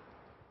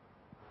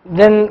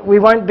 then we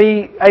won't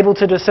be able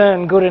to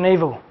discern good and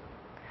evil.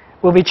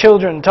 We'll be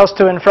children tossed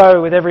to and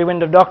fro with every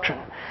wind of doctrine.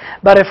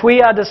 But if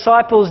we are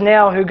disciples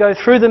now who go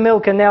through the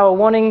milk and now are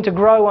wanting to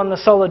grow on the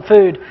solid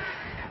food,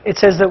 it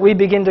says that we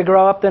begin to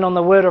grow up then on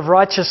the word of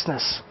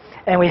righteousness.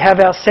 And we have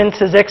our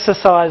senses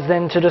exercised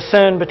then to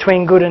discern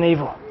between good and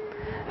evil.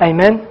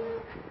 Amen?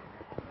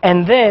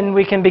 And then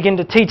we can begin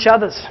to teach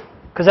others,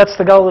 because that's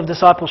the goal of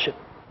discipleship.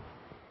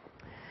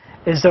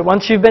 Is that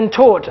once you've been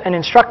taught and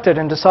instructed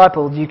and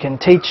discipled, you can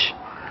teach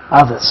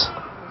others.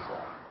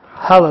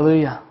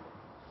 Hallelujah.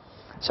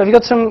 So have you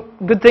got some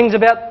good things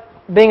about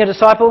being a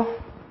disciple?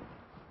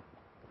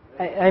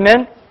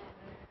 Amen?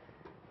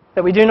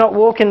 That we do not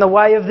walk in the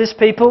way of this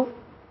people,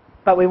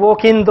 but we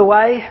walk in the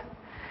way.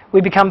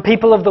 We become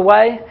people of the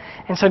way.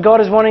 And so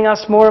God is wanting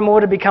us more and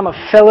more to become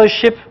a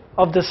fellowship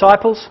of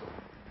disciples.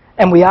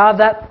 And we are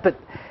that, but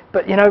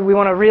we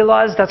want to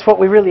realise that's what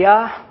we really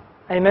are.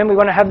 Amen? We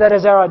want to have that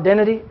as our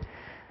identity.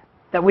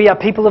 That we are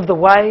people of the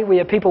way. We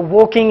are people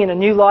walking in a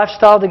new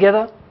lifestyle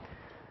together.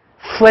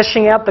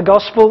 Fleshing out the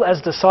gospel as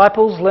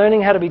disciples.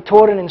 Learning how to be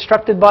taught and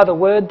instructed by the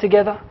word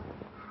together.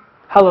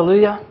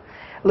 Hallelujah.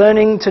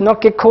 Learning to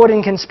not get caught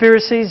in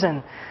conspiracies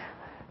and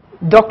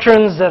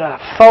doctrines that are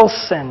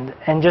false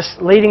and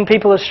just leading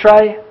people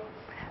astray.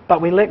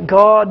 But we let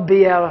God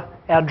be our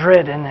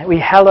dread and we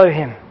hallow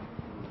Him.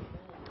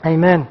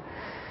 Amen.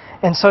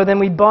 And so then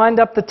we bind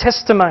up the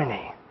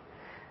testimony.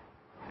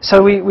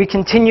 So we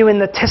continue in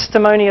the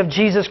testimony of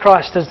Jesus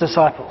Christ as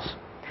disciples.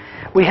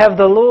 We have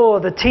the law,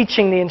 the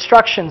teaching, the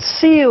instruction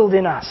sealed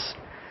in us.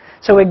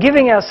 So we're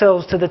giving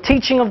ourselves to the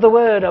teaching of the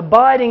Word,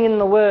 abiding in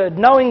the Word,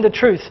 knowing the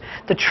truth.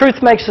 The truth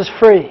makes us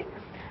free,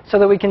 so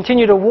that we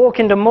continue to walk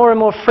into more and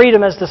more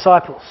freedom as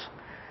disciples.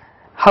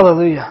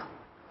 Hallelujah.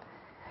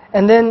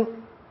 And then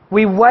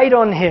we wait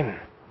on Him.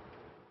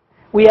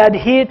 We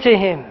adhere to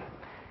Him.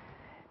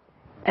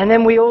 And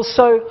then we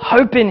also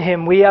hope in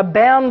Him. We are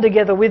bound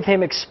together with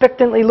Him,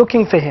 expectantly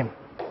looking for Him.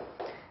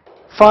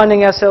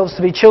 Finding ourselves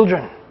to be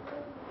children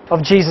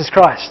of Jesus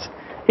Christ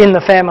in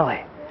the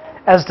family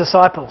as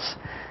disciples.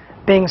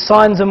 Being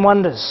signs and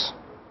wonders.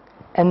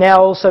 And now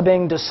also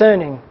being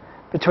discerning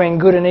between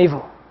good and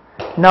evil.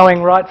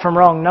 Knowing right from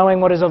wrong. Knowing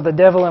what is of the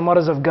devil and what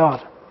is of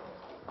God.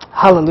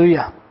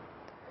 Hallelujah.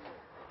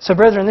 So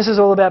brethren, this is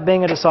all about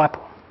being a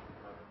disciple.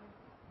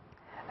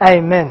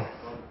 Amen.